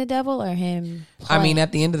worshiping the devil or him? I mean, playing?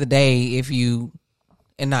 at the end of the day, if you,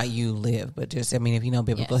 and not you live, but just, I mean, if you know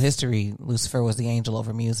biblical Yes. history, Lucifer was the angel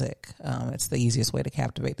over music. It's the easiest way to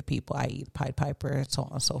captivate the people, i.e. the Pied Piper, and so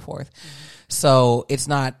on and so forth. So it's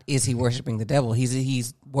not, is he worshiping the devil?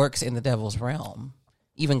 He's works in the devil's realm.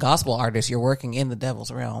 Even gospel artists, you're working in the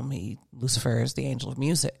devil's realm. Lucifer is the angel of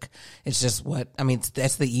music. It's just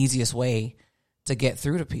that's the easiest way to get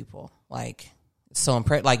through to people. Like, it's so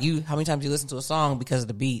impressive. Like how many times you listen to a song because of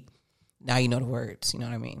the beat? Now you know the words. You know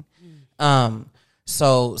what I mean?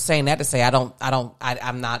 So saying that to say,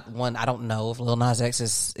 I'm not one. I don't know if Lil Nas X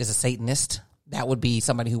is a Satanist. That would be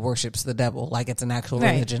somebody who worships the devil, like it's an actual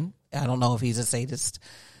Right. religion. I don't know if he's a sadist,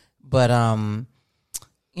 but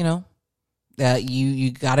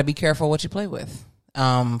you got to be careful what you play with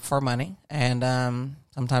for money, and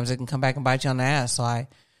sometimes it can come back and bite you on the ass. So I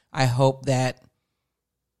hope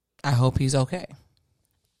he's okay.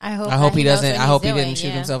 I hope I hope that he knows doesn't. what I he's hope he doing, didn't shoot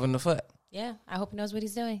yeah. himself in the foot. Yeah, I hope he knows what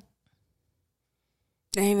he's doing.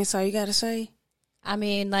 Dang, that's all you got to say? I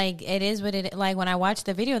mean, like, it is what it. Like, when I watched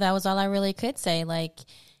the video, that was all I really could say. Like,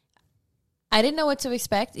 I didn't know what to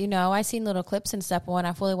expect. You know, I seen little clips and stuff, but when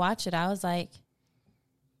I fully watched it, I was like,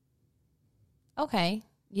 okay.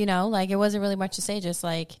 You know, like, it wasn't really much to say. Just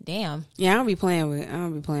like, damn. Yeah, I don't be playing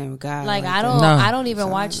with God. Like, that. I don't even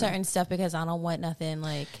watch certain stuff because I don't want nothing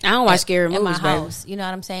like I don't watch scary in my movies, baby. house. You know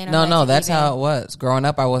what I'm saying? Or, No, like, no, to that's even- how it was. Growing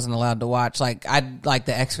up, I wasn't allowed to watch. Like, I like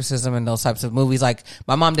The Exorcism and those types of movies. Like,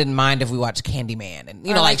 my mom didn't mind if we watched Candyman and,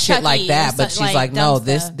 Or, like like, shit like Chucky that. or But something, she's like, like, no,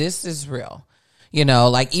 dumb stuff. this is real. You know,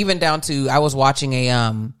 like, even down to, I was watching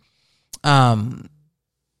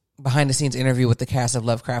behind the scenes interview with the cast of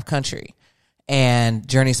Lovecraft Country, and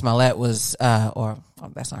Journey Smollett was,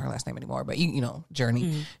 that's not her last name anymore, but you know,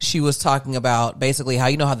 Journey. She was talking about basically how,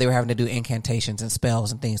 you know, how they were having to do incantations and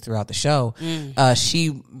spells and things throughout the show.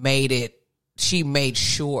 She made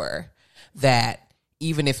sure that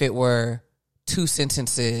even if it were 2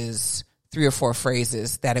 sentences, 3 or 4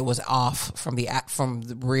 phrases, that it was off from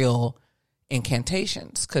the real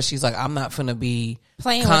incantations, because she's like, I'm not finna be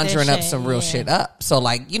conjuring up some real shit up. So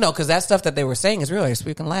like, you know, because that stuff that they were saying is real. They're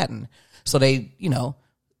speaking Latin, so they, you know,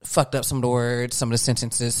 fucked up some of the words, some of the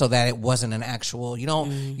sentences, so that it wasn't an actual. You don't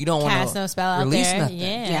want no spell to out release there. nothing.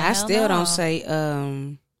 Yeah, I still don't say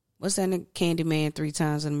what's that nigga Candyman 3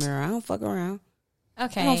 times in the mirror. I don't fuck around.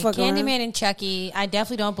 Okay, I don't fuck Candyman around. and Chucky. I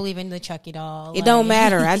definitely don't believe in the Chucky doll. It don't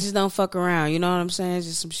matter. I just don't fuck around. You know what I'm saying? It's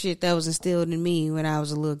just some shit that was instilled in me when I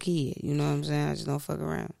was a little kid. You know what I'm saying? I just don't fuck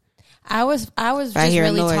around. I was just hear a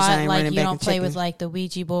really noise, I taught ain't like running you back don't and play checking. with like the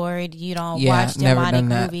Ouija board. You don't Yeah, watch never demonic done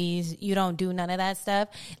that. movies. You don't do none of that stuff.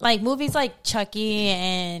 Like movies like Chucky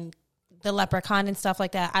and the Leprechaun and stuff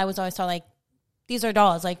like that. I was always taught like these are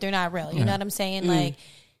dolls. Like they're not real. You know what I'm saying? Like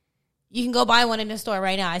you can go buy one in the store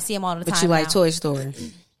right now. I see them all the time. But you like now. Toy Story?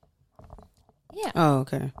 Yeah. Oh,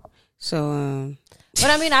 okay. So, But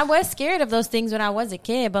I mean, I was scared of those things when I was a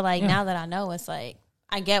kid. But like now that I know, it's like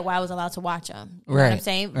I get why I was allowed to watch them. You know what I'm Right,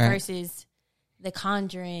 saying? right. Versus the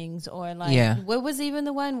Conjurings or like what was even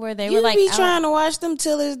the one where they you were like be out- trying to watch them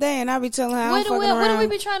till this day, and I be telling her I What don't do fuck we around.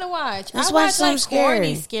 be trying to watch? Let's I watch watch something like corny,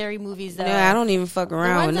 scary. scary movies though. Yeah, I don't even fuck The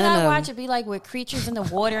around ones with that none I of watch them. would be like with creatures in the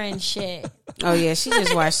water and shit. Oh yeah, she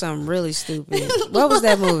just watched something really stupid. What was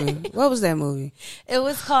that movie? It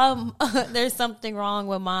was called "There's Something Wrong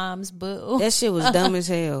with Mom's Boo." That shit was dumb as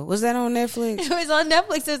hell. Was that on Netflix? It was on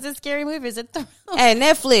Netflix. It was a scary movie. It's a thriller. Hey,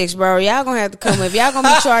 Netflix, bro, y'all gonna have to come. If y'all gonna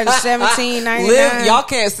be charging $17.99, Liv, y'all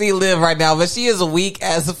can't see Liv right now, but she is weak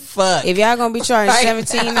as fuck. if y'all gonna be charging Right now.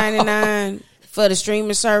 $17.99 for the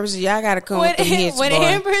streaming services, y'all gotta come with the hits, When boy.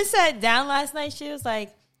 Amber sat down last night, she was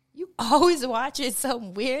like, "You always watching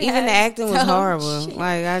some weird." Even the ass acting was dumb horrible. shit."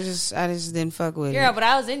 Like I just didn't fuck with Girl, it. but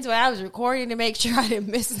I was into it. I was recording to make sure I didn't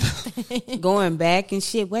miss nothing. Going back and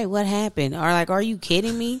shit. Wait, what happened? Or like, are you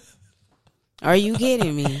kidding me? Are you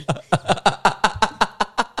kidding me?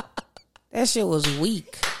 That shit was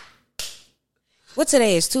weak. What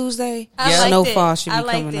today is Tuesday? I liked Snowfall it. should be I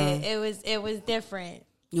liked coming it. on. It was different.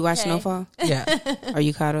 You watch Okay. Snowfall? Yeah, Are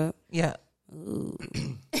you caught up? yeah.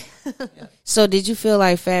 So did you feel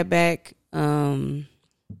like Fatback?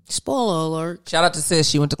 Spoiler alert. Shout out to Sis.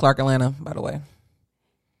 She went to Clark, Atlanta, by the way.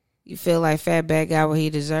 You feel like Fatback got what he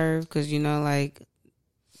deserved? Because, you know, like,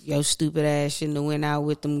 your stupid ass shouldn't have went out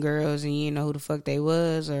with them girls and you didn't know who the fuck they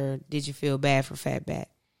was? Or did you feel bad for Fatback?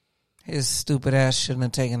 His stupid ass shouldn't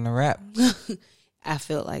have taken the rap. I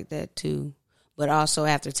felt like that too. But also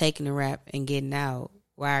after taking the rap and getting out,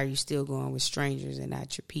 why are you still going with strangers and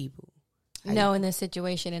not your people? Knowing the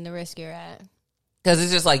situation and the risk you're at. Because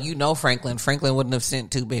it's just like, you know, Franklin wouldn't have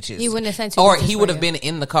sent 2 bitches. He wouldn't have sent 2 Or bitches he for would have you. been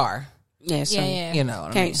in the car. Yeah, so, Yeah. You know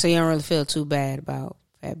what I mean? So you don't really feel too bad about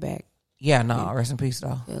Fatback. Yeah, no, rest in peace,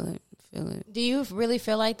 though. Feel it. Do you really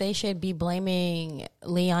feel like they should be blaming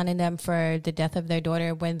Leon and them for the death of their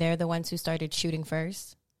daughter when they're the ones who started shooting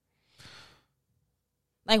first?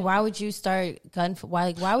 Like, why would you start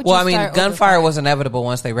why would Well, you I mean, start gunfire over- was inevitable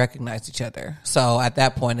once they recognized each other. So at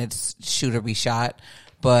that point, it's shoot or be shot.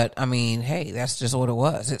 But I mean, hey, that's just what it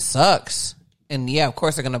was. It sucks. And yeah, of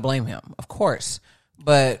course they're going to blame him. Of course.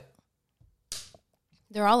 But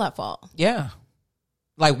They're all at fault. yeah.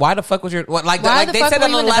 Like, why the fuck was your Why the they fuck said were that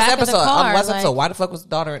you on in the the last back of the episode. On car? the last episode, Like- why the fuck was the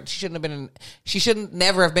daughter? She shouldn't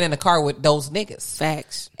never have been in the car with those niggas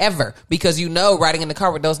Facts. ever, because you know, riding in the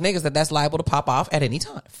car with those niggas that's liable to pop off at any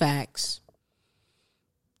time. Facts.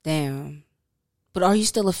 Damn. But are you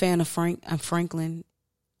still a fan of Franklin?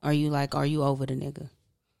 Are you over the nigga?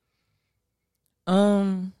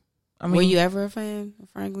 I mean, Were you ever a fan of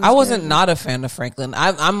Franklin? I wasn't not a fan of Franklin.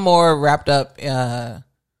 I'm more wrapped up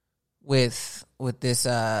with this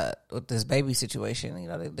baby situation. You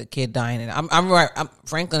know, the kid dying, and I'm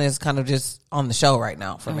Franklin is kind of just on the show right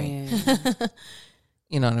now for me. Yeah.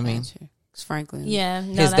 You know what I mean? It's Franklin. Yeah. No,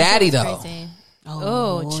 His that daddy, shit was though. crazy.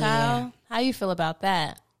 Oh, Oh, child. How you feel about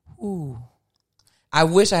that? Ooh, I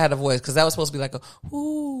wish I had a voice because that was supposed to be like a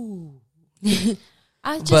ooh.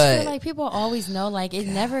 I just But- feel like people always know, like, it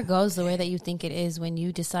never goes the way that you think it is when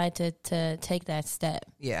you decide to take that step.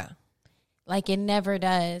 Yeah. Like, it never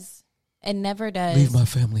does. It never does. Leave my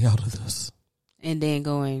family out of this. And then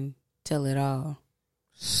go and tell it all.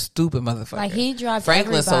 Stupid motherfucker. Like, he dropped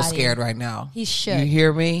Franklin's everybody. so scared right now. He should. You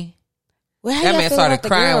hear me? Well, how That y'all man feel started about the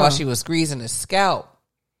crying girl? while she was squeezing his scalp.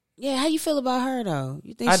 Yeah, how you feel about her though?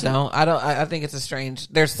 You think I don't. I think it's a strange.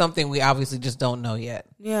 There's something we obviously just don't know yet.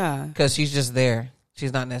 Yeah, Because she's just there.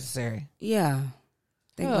 She's not necessary. yeah.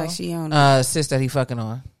 Think Oh. like she on. Sis that he fucking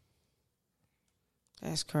on.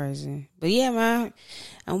 That's crazy. But yeah, man,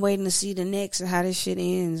 I'm waiting to see the next and how this shit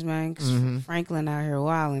ends, man. 'Cause Franklin out here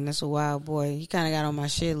wilding. That's a wild boy. He kind of got on my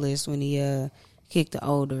shit list when he kicked the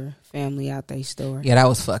older family out their store. Yeah, that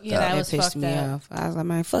was fucked Yeah, up. that That was pissed fucked me up. off. I was like,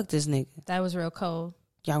 man, fuck this nigga. That was real cold.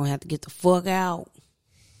 Y'all gonna have to get the fuck out.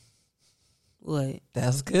 What?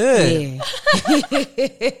 That's good. Yeah.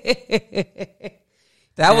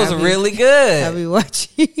 That was really good. I be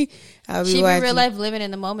watching. I be She be watching. real life living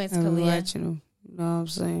in the moments, I be Kalea. watching them. You know what I'm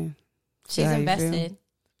saying? She's how you feel? invested.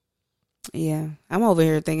 Yeah. I'm over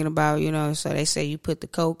here thinking about, so they say you put the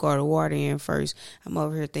Coke or the water in first. I'm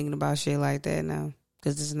over here thinking about shit like that now.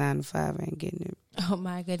 Because this 9 to 5 ain't getting it. Oh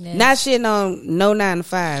my goodness. Not shitting on no 9 to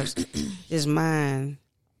 5s. Just mine.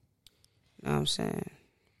 You know what I'm saying?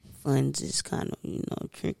 Funds is kind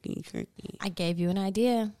of, tricky. I gave you an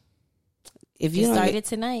idea. If you You don't started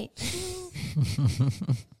tonight.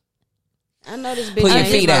 I know this bitch. Pull your ain't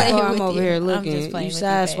feet my out. car. I'm With over you. here I'm looking. just playing You with you,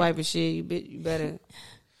 side babe. swiping shit. You better.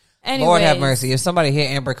 Anyways, Lord have mercy. If somebody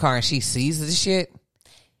hit Amber car and she sees this shit,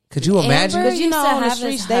 could you imagine? Amber- Because you used know to on the have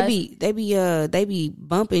this streets they be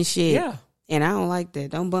bumping shit. Yeah. And I don't like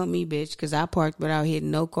that. Don't bump me, bitch, because I parked without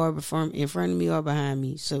hitting no car in front of me or behind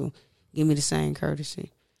me. So give me the same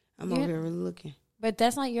courtesy. I'm over here really looking. But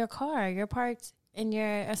that's not your car. You're parked in your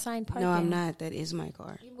assigned parking. No, I'm not. That is my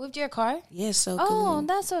car. You moved your car? Yes, so Oh, Kalea.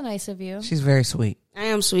 that's so nice of you. She's very sweet. I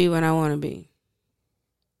am sweet when I want to be.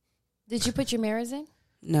 Did you put your mirrors in?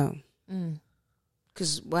 No. Mm.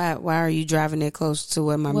 Because why are you driving that close to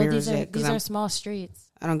where my Well, mirror's these are at? 'Cause these are small streets.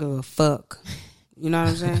 I don't give a fuck. You know what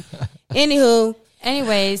I'm saying? Anywho,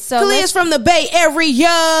 Anyways, so Kalea's from the Bay Area.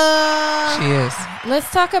 She is.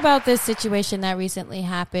 let's talk about this situation that recently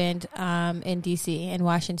happened in DC, in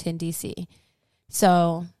Washington, DC.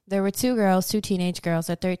 So there were two teenage girls,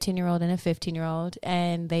 a 13-year-old and a 15-year-old,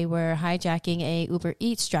 and they were hijacking a Uber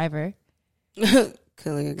Eats driver.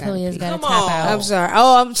 Kalea's got to tap out. I'm sorry.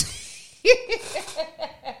 Oh,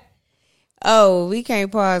 Oh, we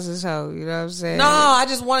can't pause this hoe. You know what I'm saying? No, I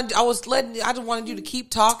just wanted you to keep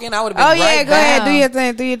talking. I would have been Oh yeah, right go back.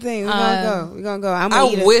 ahead. Do your thing. We're gonna go. I'm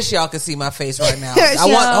gonna eat I it. wish y'all could see my face right now. Yeah.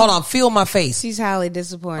 Hold on, feel my face. She's highly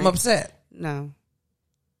disappointed. I'm upset. No,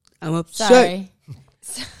 I'm upset. Sorry.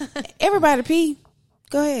 Everybody pee.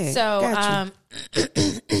 Go ahead. So, Got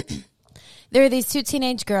you. there are these two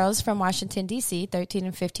teenage girls from Washington, D.C., 13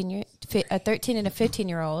 and a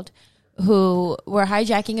 15-year-old, who were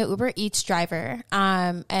hijacking an Uber Eats driver,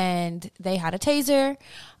 and they had a taser,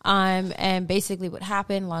 and basically what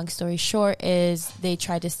happened, long story short, is they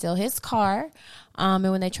tried to steal his car, and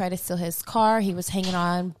when they tried to steal his car, he was hanging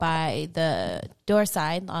on by the door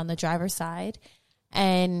side, on the driver's side,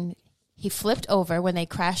 and he flipped over when they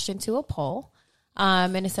crashed into a pole,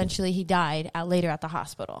 and essentially he died later at the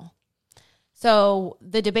hospital. So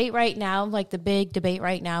the debate right now, like the big debate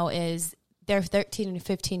right now, is they're 13 and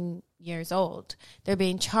 15 years old. They're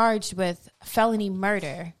being charged with felony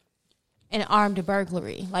murder and armed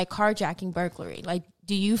burglary, like carjacking burglary. Like,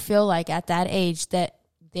 do you feel like at that age that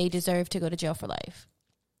they deserve to go to jail for life?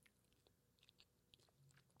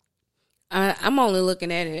 I'm only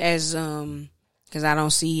looking at it as because I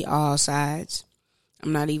don't see all sides.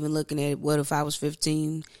 I'm not even looking at what if I was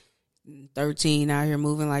 15, 13 out here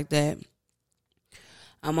moving like that.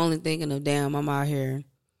 I'm only thinking of, damn, I'm out here.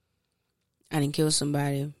 I didn't kill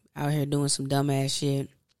somebody, out here doing some dumbass shit.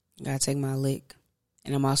 Gotta take my lick.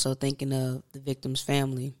 And I'm also thinking of the victim's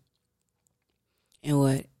family. And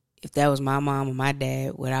what, if that was my mom or my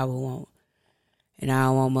dad, what I would want. And I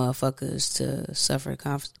don't want motherfuckers to suffer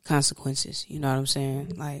consequences. You know what I'm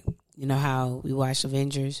saying? Like, you know how we watch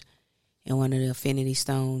Avengers and one of the Infinity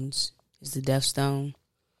Stones is the Death Stone?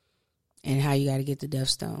 And how you got to get the Death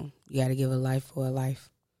Stone. You got to give a life for a life.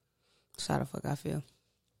 That's how the fuck I feel.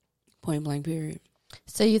 Point blank, period.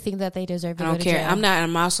 So you think that they deserve to I go don't to care. jail?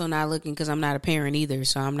 I'm also not looking because I'm not a parent either.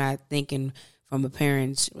 So I'm not thinking from a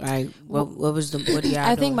parent's, like, what do y'all I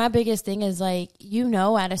think doing? my biggest thing is, like, you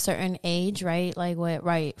know, at a certain age, right, like what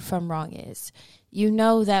right from wrong is. You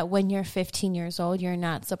know that when you're 15 years old, you're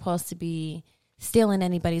not supposed to be stealing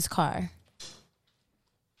anybody's car.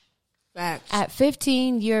 Facts. At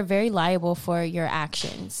 15, you're very liable for your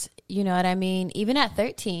actions. You know what I mean? Even at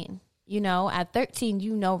 13, at 13,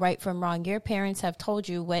 you know right from wrong. Your parents have told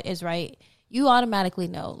you what is right. You automatically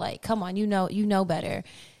know. Like, come on, you know better.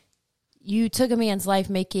 You took a man's life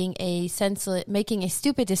making a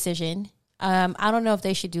stupid decision. I don't know if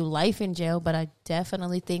they should do life in jail, but I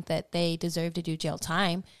definitely think that they deserve to do jail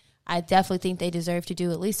time. I definitely think they deserve to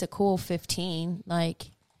do at least a cool 15, like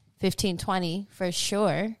 15, 20 for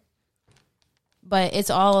sure. But it's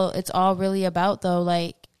all really about, though,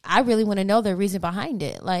 like, I really want to know the reason behind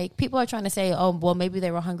it. Like, people are trying to say, oh, well, maybe they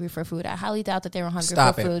were hungry for food. I highly doubt that they were hungry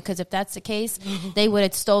for food, because if that's the case, they would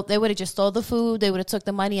have just stole the food. They would have took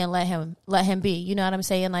the money and let him be. You know what I'm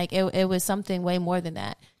saying? Like, it was something way more than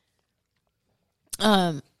that.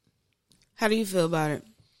 How do you feel about it?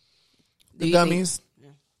 The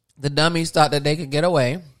dummies thought that they could get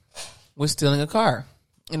away with stealing a car,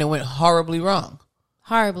 and it went horribly wrong.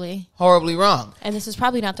 Horribly wrong. And this is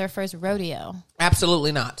probably not their first rodeo.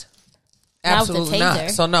 Absolutely not. Absolutely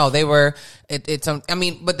not. So no, they were. I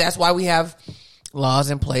mean, but that's why we have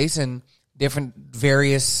laws in place and different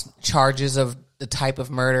various charges of the type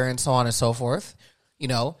of murder and so on and so forth. You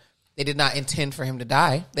know, they did not intend for him to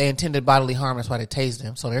die. They intended bodily harm. That's why they tased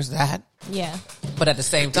him. So there's that. Yeah. But at the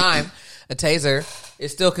same time, a taser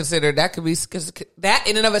is still considered, that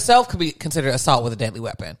in and of itself could be considered assault with a deadly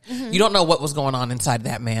weapon. Mm-hmm. You don't know what was going on inside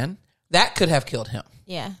that man. That could have killed him.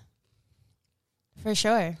 Yeah. For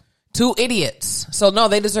sure. 2 idiots. So no,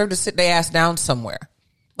 they deserve to sit their ass down somewhere.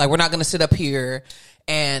 Like, we're not going to sit up here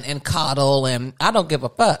and coddle, and I don't give a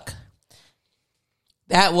fuck.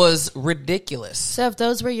 That was ridiculous. So if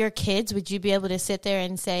those were your kids, would you be able to sit there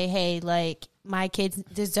and say, hey, like, my kids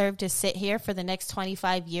deserve to sit here for the next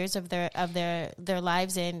 25 years of their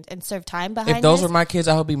lives and serve time behind If those this? were my kids,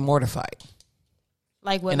 I would be mortified.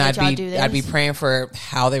 Like, what and made y'all do this? I'd be praying for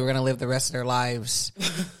how they were going to live the rest of their lives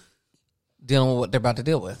dealing with what they're about to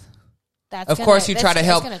deal with. Of course you try to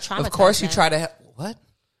help. What?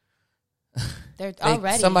 They're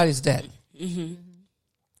already. Somebody's dead. Mm-hmm.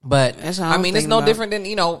 But, I mean, it's no different than,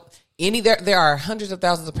 there are hundreds of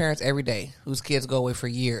thousands of parents every day whose kids go away for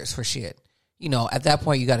years for shit. At that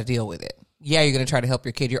point, you got to deal with it. Yeah, you're going to try to help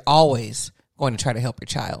your kid. You're always going to try to help your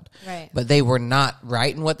child. Right. But they were not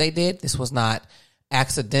right in what they did. This was not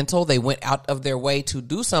accidental. They went out of their way to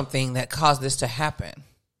do something that caused this to happen.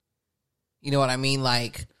 You know what I mean?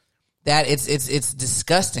 Like, that, it's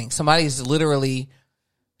disgusting. Somebody's literally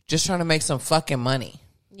just trying to make some fucking money.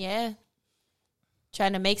 Yeah.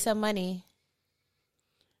 Trying to make some money.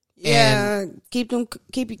 Yeah, keep your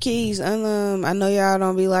keys. I know y'all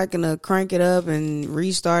don't be liking to crank it up and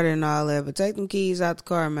restart it and all that, but take them keys out the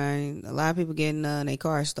car, man. A lot of people getting their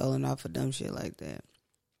cars stolen off of dumb shit like that.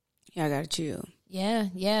 Y'all gotta chill.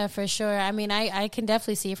 Yeah, for sure. I mean, I can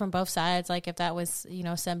definitely see it from both sides. Like, if that was,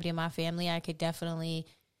 somebody in my family, I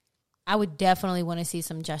would definitely want to see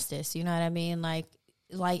some justice. You know what I mean? Like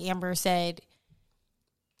Amber said,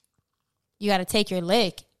 you got to take your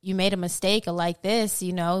lick. You made a mistake like this,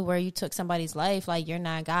 where you took somebody's life. Like, you're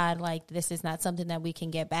not God. Like, this is not something that we can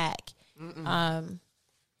get back. And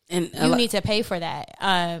you need to pay for that.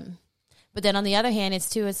 But then on the other hand,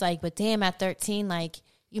 it's like, but damn, at 13, like,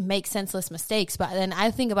 you make senseless mistakes. But then I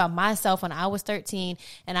think about myself when I was 13,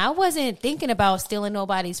 and I wasn't thinking about stealing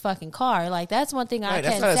nobody's fucking car. Like, that's one thing I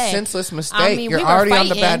can say. That's not a senseless mistake. I mean, you're already on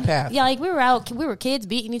the bad path. Yeah, like, we were kids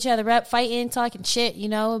beating each other up, fighting, talking shit,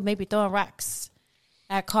 maybe throwing rocks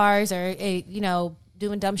at cars or,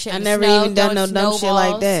 doing dumb shit. I never even done no dumb shit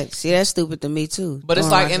like that. See, that's stupid to me, too. But it's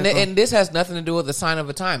like, and this has nothing to do with the sign of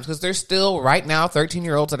the times, because there's still, right now,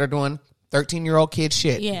 13-year-olds that are doing 13-year-old kid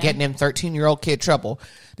shit, getting in 13-year-old kid trouble.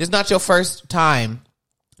 This is not your first time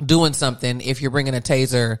doing something if you're bringing a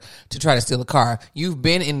taser to try to steal a car. You've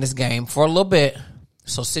been in this game for a little bit,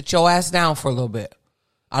 so sit your ass down for a little bit.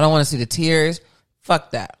 I don't want to see the tears.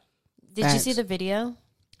 Fuck that. Did you see the video?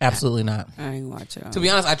 Absolutely not. I ain't watch it. To be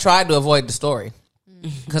honest, I tried to avoid the story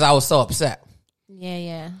because I was so upset.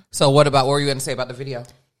 Yeah. So what were you going to say about the video?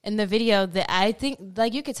 In the video, I think,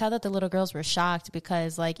 like, you could tell that the little girls were shocked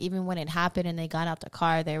because, like, even when it happened and they got out the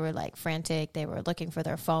car, they were, like, frantic. They were looking for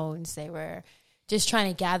their phones. They were just trying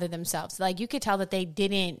to gather themselves. Like, you could tell that they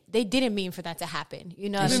didn't mean for that to happen. You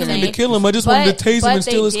know what I'm saying? I didn't mean to kill him. I just wanted to tase him and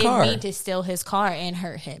steal his car. But they did mean to steal his car and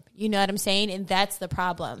hurt him. You know what I'm saying? And that's the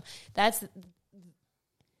problem.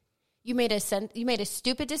 You made a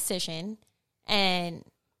stupid decision, and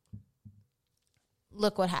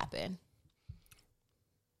look what happened.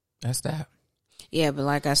 That's that. Yeah, but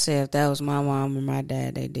like I said, if that was my mom or my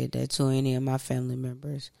dad, they did that to any of my family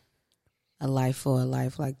members. A life for a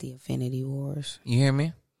life, like the Infinity Wars. You hear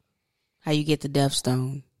me? How you get the Death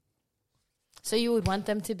Stone. So you would want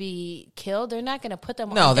them to be killed? They're not going to put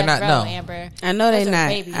them on death row, no. Amber. I know they're not.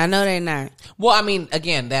 Babies. I know they're not. Well, I mean,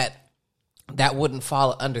 again, that wouldn't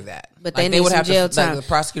fall under that. But they would have jail to. time. The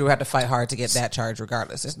prosecutor would have to fight hard to get that charge,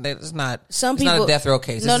 regardless. It's not. Some it's people, not a death row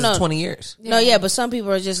case. No, This no. is 20 years. No, yeah, but some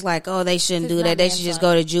people are just like, oh, they shouldn't It's do that. not They should just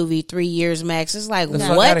go to juvie 3 years max. It's like, The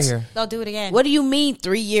fuck what? outta here. They'll do it again. What do you mean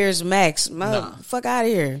 3 years max? Fuck out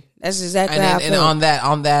of here. That's exactly how I And feel.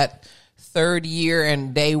 on that third year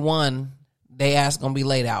and day one, they ass gonna be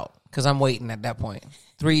laid out because I'm waiting at that point.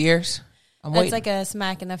 3 years. I'm That's waiting. like a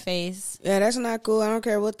smack in the face. Yeah, that's not cool. I don't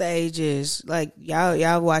care what the age is. Like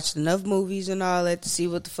y'all watched enough movies and all that to see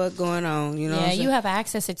what the fuck going on. You know? what I'm Yeah, you saying? have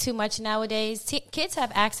access to too much nowadays. Kids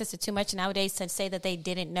have access to too much nowadays to say that they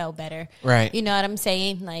didn't know better. Right. You know what I'm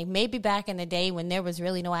saying? Like maybe back in the day when there was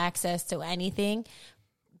really no access to anything,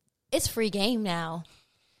 it's free game now.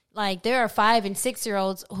 Like there are 5 and 6 year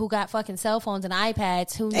olds who got fucking cell phones and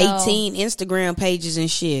iPads who know 18 Instagram pages and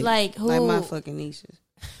shit. Like who? Like my fucking nieces.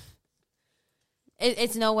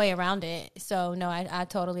 It's no way around it. So no, I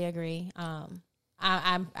totally agree.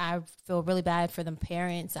 I feel really bad for the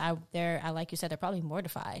parents. I like you said, they're probably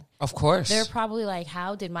mortified. Of course. They're probably like,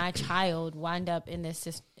 how did my child wind up in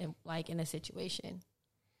this in a situation?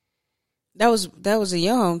 That was in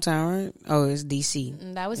your hometown, right? Oh, it's DC.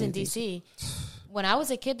 And that was in DC. When I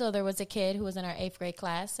was a kid, though, there was a kid who was in our 8th grade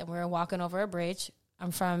class, and we were walking over a bridge.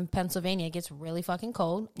 I'm from Pennsylvania. It gets really fucking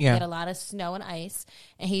cold. Yeah. We get a lot of snow and ice.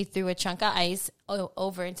 And he threw a chunk of ice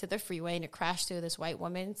over into the freeway, and it crashed through this white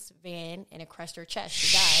woman's van, and it crushed her chest.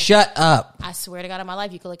 She died. Shut up. I swear to God on my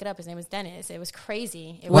life, you could look it up. His name was Dennis. It was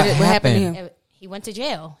crazy. What happened to him? He went to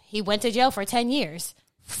jail. He went to jail for 10 years.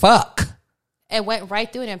 Fuck. It went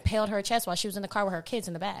right through it and impaled her chest while she was in the car with her kids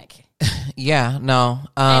in the back. Yeah, no.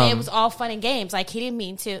 And it was all fun and games. Like, he didn't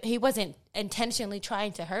mean to. He wasn't intentionally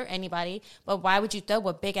trying to hurt anybody. But why would you throw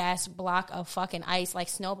a big-ass block of fucking ice, like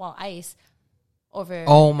snowball ice, over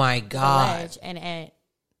Oh my the God. ledge and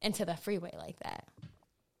into the freeway like that?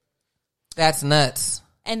 That's nuts.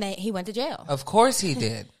 And he went to jail. Of course he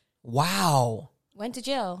did. Wow. Went to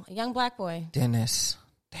jail. A young black boy. Dennis.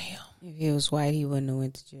 Damn. If he was white, he wouldn't have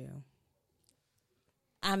went to jail.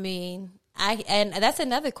 I mean, and that's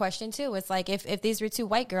another question too. It's like if these were two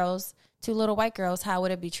little white girls, how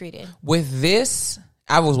would it be treated? With this,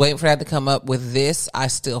 I was waiting for that to come up. With this, I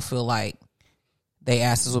still feel like they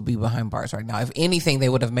asses would be behind bars right now. If anything, they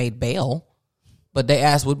would have made bail, but they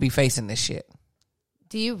ass would be facing this shit.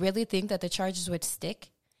 Do you really think that the charges would stick?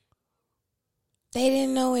 They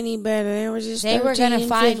didn't know any better. They were just They were 13 going to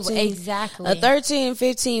find 15. exactly A 13,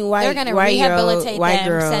 15 They're white gonna white rehabilitate white them,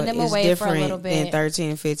 girl send them is away for a different little than bit.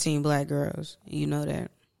 13, 15 black girls. You know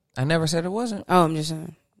that. I never said it wasn't. Oh, I'm just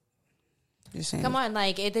saying. Just saying. Come on,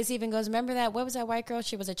 like this even goes. Remember that? What was that white girl?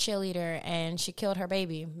 She was a cheerleader and she killed her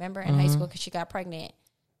baby. Remember in high school because she got pregnant.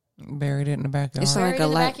 Buried it in the backyard. It sounded like Buried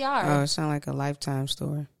in the backyard. Oh, it sounded like a Lifetime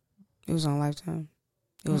story. It was on Lifetime.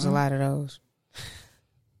 It was a lot of those.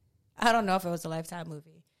 I don't know if it was a Lifetime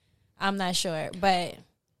movie. I'm not sure, but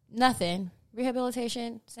nothing.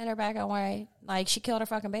 Rehabilitation, send her back on white. Like, she killed her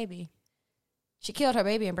fucking baby. She killed her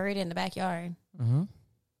baby and buried it in the backyard. Mm-hmm.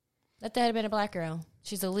 Let that have been a black girl.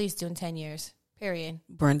 She's at least doing 10 years. Period.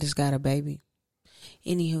 Brenda's got a baby.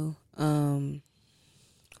 Anywho,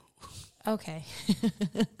 Okay.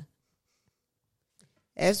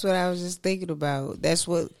 that's what I was just thinking about. That's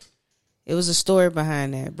what it was, a story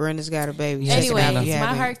behind that. Brenda's got a baby. Yes, Check it out if Anyways, you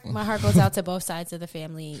haven't. my heart goes out to both sides of the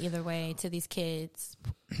family. Either way, to these kids.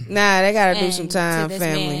 Nah, they gotta do and some to time, this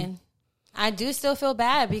family. man. I do still feel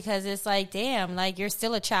bad because it's like, damn, like you're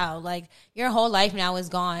still a child. Like your whole life now is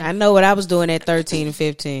gone. I know what I was doing at 13 and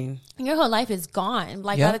 15. Your whole life is gone.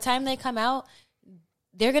 Like Yep. by the time they come out,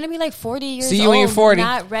 they're gonna be like 40 years See you old. when you're 40.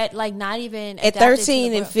 Not even At adapted to the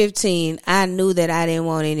 13 and world. 15, I knew that I didn't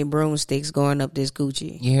want any broomsticks going up this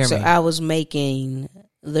Gucci. You hear so me? I was making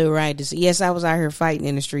the right decision. Yes, I was out here fighting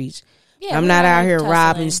in the streets. Yeah, I'm we not were out here tussling.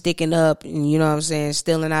 robbing, sticking up, and you know what I'm saying,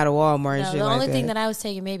 stealing out of Walmart and No, shit the like only that. thing that I was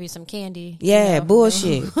taking maybe some candy. Yeah, you know.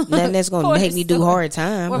 bullshit. Nothing that's going to Or make me do some- hard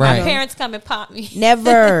time. Where Right. my parents come and pop me.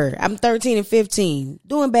 Never. I'm 13 and 15.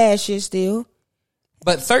 Doing bad shit still.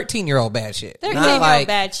 But 13-year-old bad shit. 13-year-old Not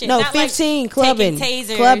bad shit. No, Not like 15, taking clubbing.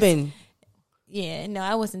 tasers. Clubbing. Yeah, no,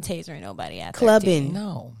 I wasn't tasering nobody at 13. Clubbing.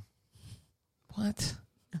 No. What?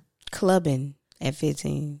 Clubbing at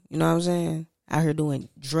 15. You know what I'm saying? Out here doing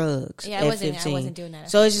drugs Yeah, at I wasn't 15. doing that.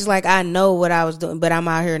 So it's just like I know what I was doing, but I'm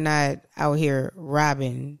out here not out here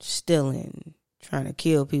robbing, stealing, trying to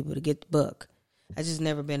kill people to get the buck. I just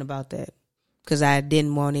never been about that. because I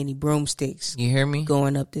didn't want any broomsticks. You hear me?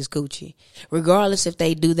 Going up this coochie, regardless if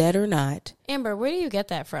they do that or not. Amber, where do you get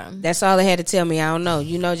that from? That's all they had to tell me. I don't know.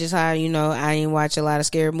 You know just how I didn't watch a lot of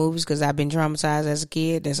scary movies because I've been traumatized as a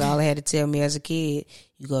kid. That's all they had to tell me as a kid.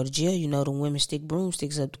 You go to jail, the women stick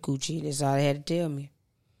broomsticks up the coochie. That's all they had to tell me,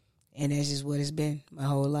 and that's just what it's been my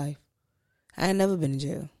whole life. I ain't never been in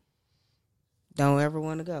jail. Don't ever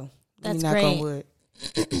want to go. That's knock great. on wood.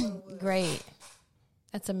 Great.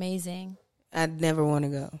 That's amazing. I'd never want to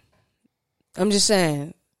go. I'm just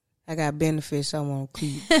saying, I got benefits I want to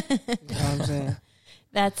keep. You know what I'm saying?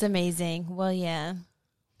 That's amazing. Well, yeah.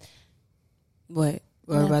 What?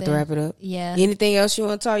 We're about to wrap it up? Yeah. Anything else you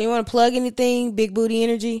want to talk? You want to plug anything? Big Booty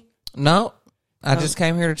Energy? No. I just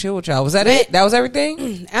came here to chill with y'all. Was that it? That was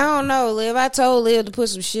everything? I don't know, Liv. I told Liv to put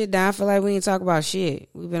some shit down. I feel like we ain't talk about shit.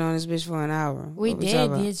 We've been on this bitch for an hour. We talking did.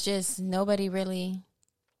 about? It's just nobody really.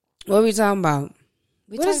 What are we talking about?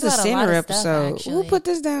 We What is talked the about a lot center of stuff, episode? actually. Who put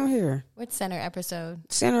this down here? What center episode?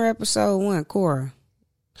 Center episode 1, Cora.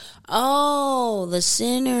 Oh, the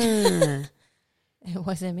center. It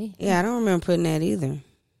wasn't me. Yeah, I don't remember putting that either.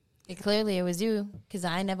 Clearly, it was you because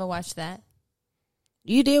I never watched that.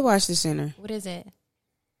 You did watch the center. What is it?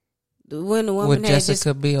 When the woman With had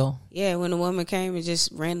Jessica Biel. Yeah, when the woman came and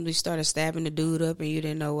just randomly started stabbing the dude up and you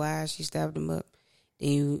didn't know why she stabbed him up.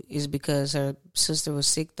 Then it's because her sister was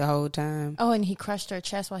sick the whole time. Oh, and he crushed her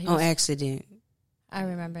chest while he On was... accident. I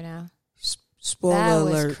remember now. Spoiler that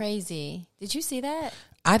alert. was crazy. Did you see that?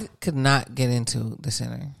 I could not get into the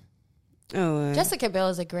center. Oh, Jessica Biel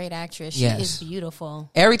is a great actress. She Yes. is beautiful.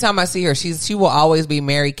 Every time I see her, she will always be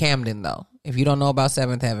Mary Camden, though. If you don't know about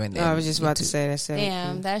Seventh Heaven, then I was just about to say that.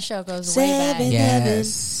 Damn, that show goes way back. Seven.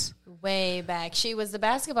 yes, Way back. She was the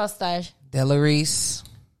basketball star Delarice.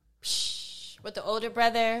 with the older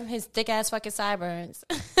brother, his thick ass fucking sideburns.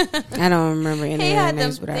 I don't remember any He of their had them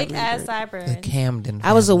names, but I thick ass remember. sideburns. The Camden.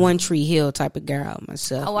 I was a family. One Tree Hill type of girl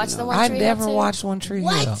myself. I watched you the know. One I Tree Hill never too. watched One Tree Hill.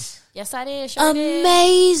 What? Yes, I did. Sure did.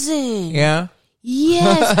 Amazing. Yeah.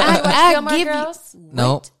 Yes, Watch I Gilmore give Girls.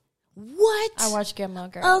 Nope. you. What? I watched Gilmore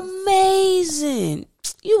Girls. Amazing.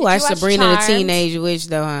 You watched watch Sabrina the Charmed? Teenage Witch,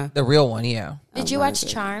 though, huh? The real one, yeah. Did you watch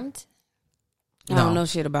Charmed? I No. don't know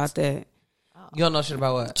shit about that. You don't know shit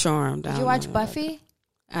about what? Charmed. Did you watch Buffy?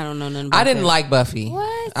 I don't know nothing about I didn't that. like Buffy.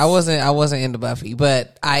 What? I wasn't into Buffy,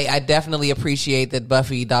 but I definitely appreciate the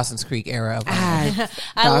Buffy Dawson's Creek era of I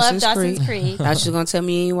love Dawson's Creek. Thought you was gonna tell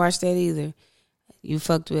me you ain't watched that either. You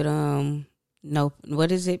fucked with no,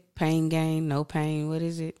 what is it? Pain, gain, no pain. What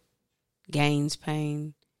is it? Gains,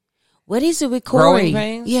 pain. What is it with Corey? Growing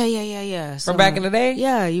Pains? Yeah. From back in the day?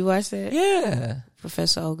 Yeah, you watched that? Yeah.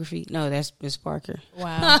 Professor Ogilvy. No, that's Miss Parker.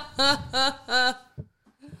 Wow.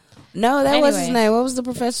 No, that was his Anyway. name. What was the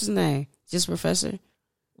professor's name? Just Professor?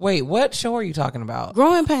 Wait, what show are you talking about?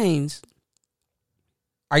 Growing Pains.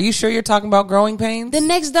 Are you sure you're talking about Growing Pains? The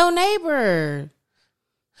next door neighbor.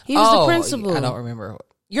 He was the principal. I don't remember.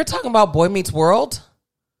 You're talking about Boy Meets World?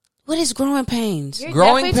 What is Growing Pains? You're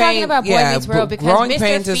Growing definitely talking Pain- about Boy yeah, Meets World because Growing Mr.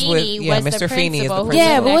 Pains is with- Feeney yeah, was Mr. the Feeney is the principal. who principal.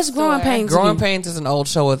 Yeah, lived but what's next Growing door. Pains? Growing again? Pains is an old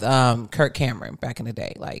show with Kirk Cameron back in the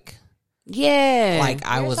day. Like Yeah.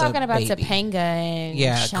 I You're was talking a about baby. Topanga and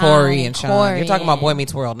Yeah, Sean Corey and Sean. Corey You're talking about and- Boy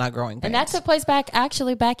Meets World, not Growing Pains. And that took place back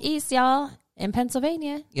east, y'all, in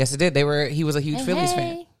Pennsylvania. Yes, it did. He was a huge Phillies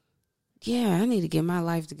fan. Yeah, I need to get my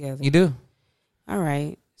life together. You do. All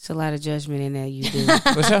right. It's a lot of judgment in that you do.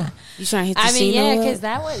 For sure. You trying to hit the I mean, casino yeah, up? because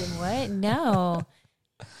that wasn't what? No.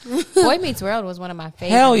 Boy Meets World was one of my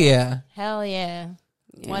favorites. Hell yeah. Hell yeah.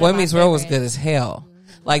 One of Boy my Meets World was favorites. good as hell.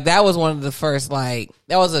 Like that was one of the first that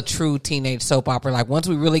was a true teenage soap opera. Like once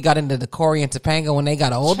we really got into the Corey and Topanga when they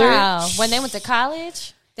got older. Child, when they went to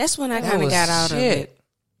college, That's when I That kind of was got out of shit.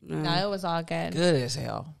 it. no, it was all good. Good as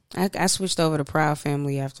hell. I switched over to Proud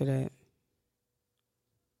Family after that.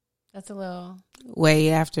 That's a little. Way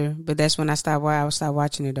after. But that's when I stopped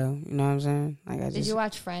watching it, though. You know what I'm saying? Like Did you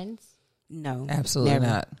watch Friends? No. Absolutely never.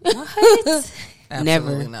 not. What?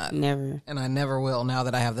 Absolutely Never. not. Never. And I never will now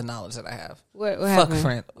that I have the knowledge that I have. What Fuck happened?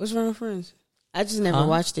 Friends. What's wrong with Friends? I just never Huh?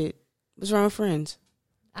 watched it. What's wrong with Friends?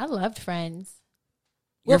 I loved Friends.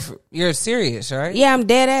 You're serious, right? Yeah, I'm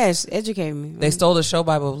dead ass. Educate me. They stole the show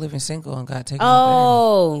Bible of Living Single and got taken.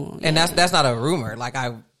 Oh. and that's not a rumor. Like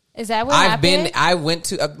Is that what happened? I went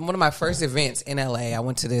to one of my first events in LA. I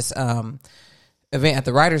went to this event at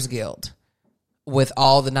the Writers Guild with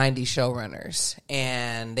all the 90s showrunners,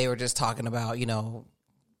 and they were just talking about,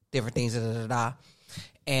 different things,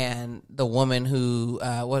 and the woman who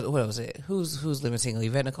what was it? Who's living single?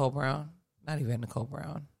 Yvette Nicole Brown? Not Yvette Nicole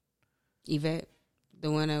Brown. Yvette, the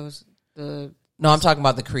one that was the. No, I'm talking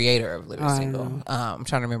about the creator of Living Oh, I Single. know. I'm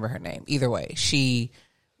trying to remember her name. Either way, she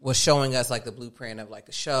was showing us like the blueprint of like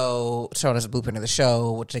the show, showing us the blueprint of the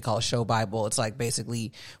show, which they call a show Bible. It's like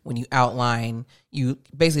basically when you outline,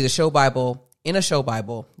 basically the show Bible, in a show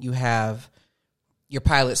Bible, you have your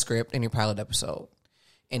pilot script and your pilot episode.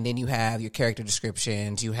 And then you have your character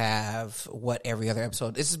descriptions. You have what every other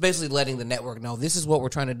episode. This is basically letting the network know this is what we're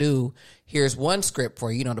trying to do. Here's one script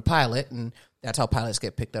for the pilot, and that's how pilots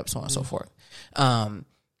get picked up, so on and so forth.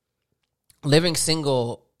 Living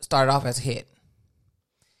Single started off as a hit,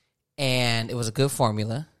 and it was a good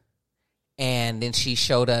formula. And then she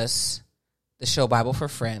showed us the show Bible for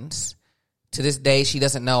Friends. To this day, she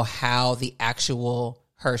doesn't know how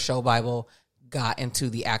her show Bible got into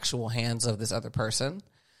the actual hands of this other person.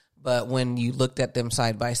 But when you looked at them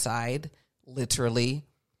side by side, literally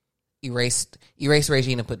erased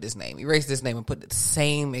Regine and put this name. Erased this name and put the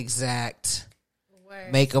same exact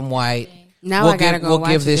make them white. Now I gotta go watch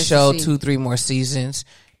We'll give this show to 2-3 more seasons,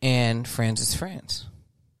 and Friends is Friends.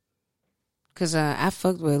 Because I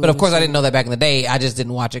fucked with it. But of course, I didn't know that back in the day. I just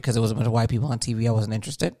didn't watch it because it was a bunch of white people on TV. I wasn't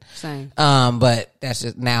interested. Same. But that's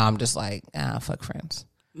just, now I'm just like, fuck Friends.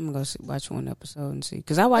 I'm gonna go watch one episode and see,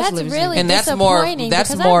 because I watched That's Living really Single. And that's more.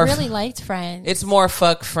 That's because more. I really liked Friends. It's more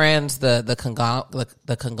fuck Friends, the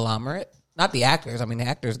conglomerate, not the actors. I mean, the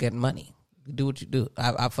actors getting money. You do what you do.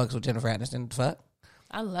 I fucks with Jennifer Aniston. Fuck.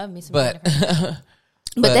 I love me some. But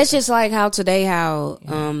But that's just like how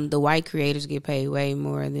the white creators get paid way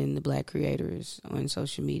more than the black creators on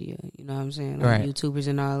social media. You know what I'm saying? Like right. YouTubers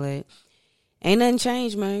and all that. Ain't nothing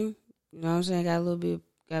changed, man. You know what I'm saying? Gotta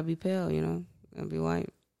be pale, gotta be white.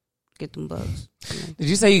 Get them bucks. Did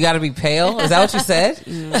you say you gotta be pale? Is that what you said?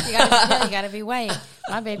 You gotta be white.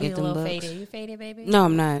 My baby's a little bucks. faded. You faded, baby? No,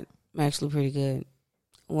 I'm not. I'm actually pretty good.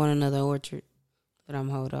 I want another orchard, but I'm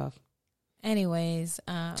hold off. Anyways,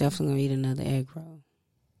 Definitely gonna eat another egg roll.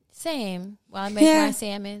 same. Well, I make my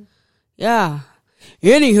salmon. Yeah.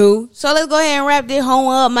 Anywho, so let's go ahead and wrap this home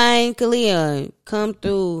up, man. Kalea, come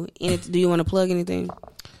through. Do you want to plug anything?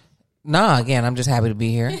 Nah, again, I'm just happy to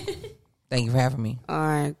be here. Thank you for having me. All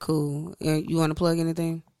right, cool. You want to plug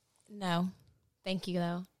anything? No, thank you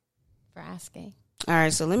though for asking. All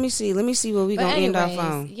right, so let me see what we gonna end off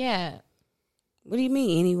on. Yeah. What do you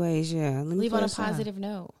mean? Anyways, yeah. Let me Leave on a put us on. positive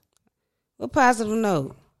note. What positive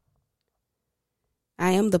note?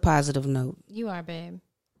 I am the positive note. You are, babe.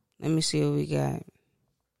 Let me see what we got.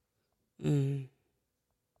 I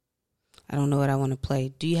don't know what I want to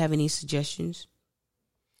play. Do you have any suggestions?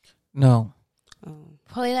 No.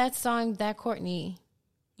 Play that song, That Courtney.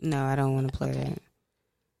 No, I don't want to play that.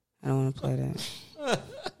 I don't want to play that.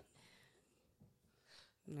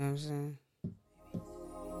 You know what I'm saying?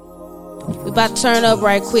 We about to turn up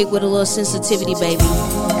right quick with a little sensitivity, baby.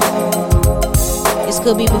 This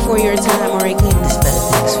could be before your time, or it could be better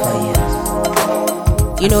things for you.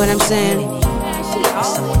 You know what I'm saying?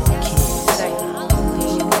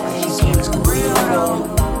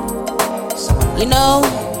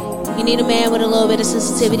 You need a man with a little bit of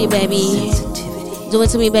sensitivity, baby. Do it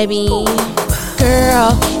to me, baby.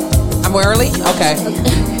 Girl. I'm early? Okay.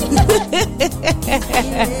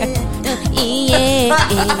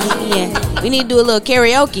 Yeah. We need to do a little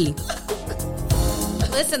karaoke.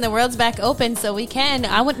 Listen, the world's back open, so we can.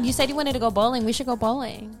 You said you wanted to go bowling. We should go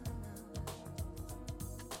bowling.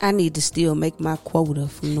 I need to still make my quota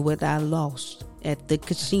from what I lost at the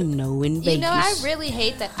casino in Vegas. I really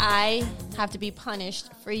hate that I have to be punished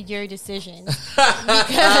for your decision. Because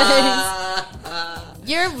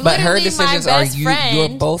you're literally But her decisions my are best friend, you're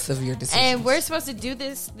both of your decisions. and we're supposed to do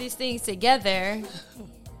these things together.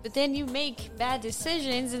 But then you make bad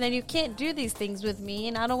decisions, and then you can't do these things with me,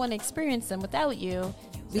 and I don't want to experience them without you.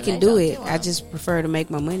 We So can I do don't it. them. I just prefer to make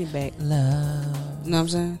my money back. Love. You know what I'm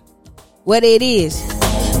saying? What it is.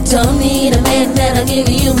 Don't need a man that'll give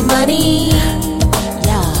you money. Yeah.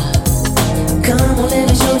 Come on, let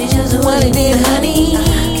me show you just what it is, honey.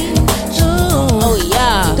 Oh,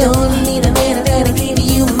 yeah. Don't need a man that'll give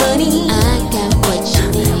you money. I got what you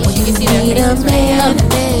need. You can see their Need a faces right now.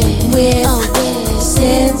 man with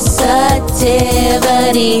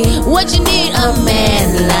sensitivity. What you need? A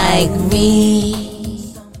man like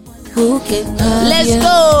me who can love Let's you.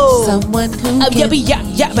 go. Someone who can Someone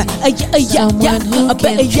who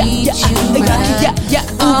can treat you right.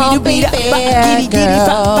 I'll be there,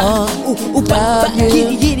 girl. Love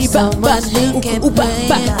you. Someone who can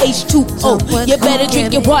H2O. You better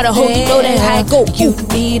drink your water, ho. You know that how it go. You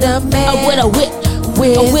need a man With a whip.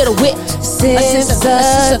 with a whip.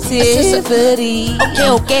 sensitivity.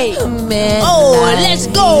 Okay. Man Oh, like let's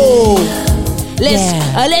go.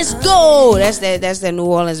 Yeah. Let's go. That's that New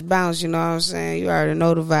Orleans bounce, you know what I'm saying? You already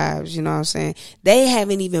know the vibes, you know what I'm saying? They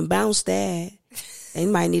haven't even bounced that. They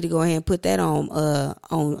might need to go ahead and put that on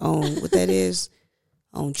what that is,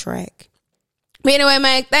 on track. But anyway,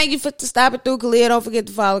 man, thank you for stopping through, Kalea. Don't forget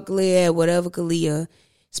to follow Kalea at whatever Kalea,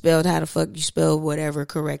 spelled how the fuck you spell whatever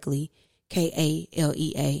correctly.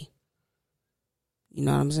 Kalea. You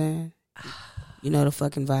know what I'm saying? You know the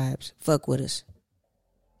fucking vibes. Fuck with us.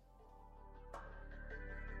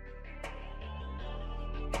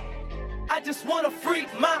 I just wanna freak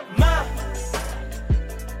my mind.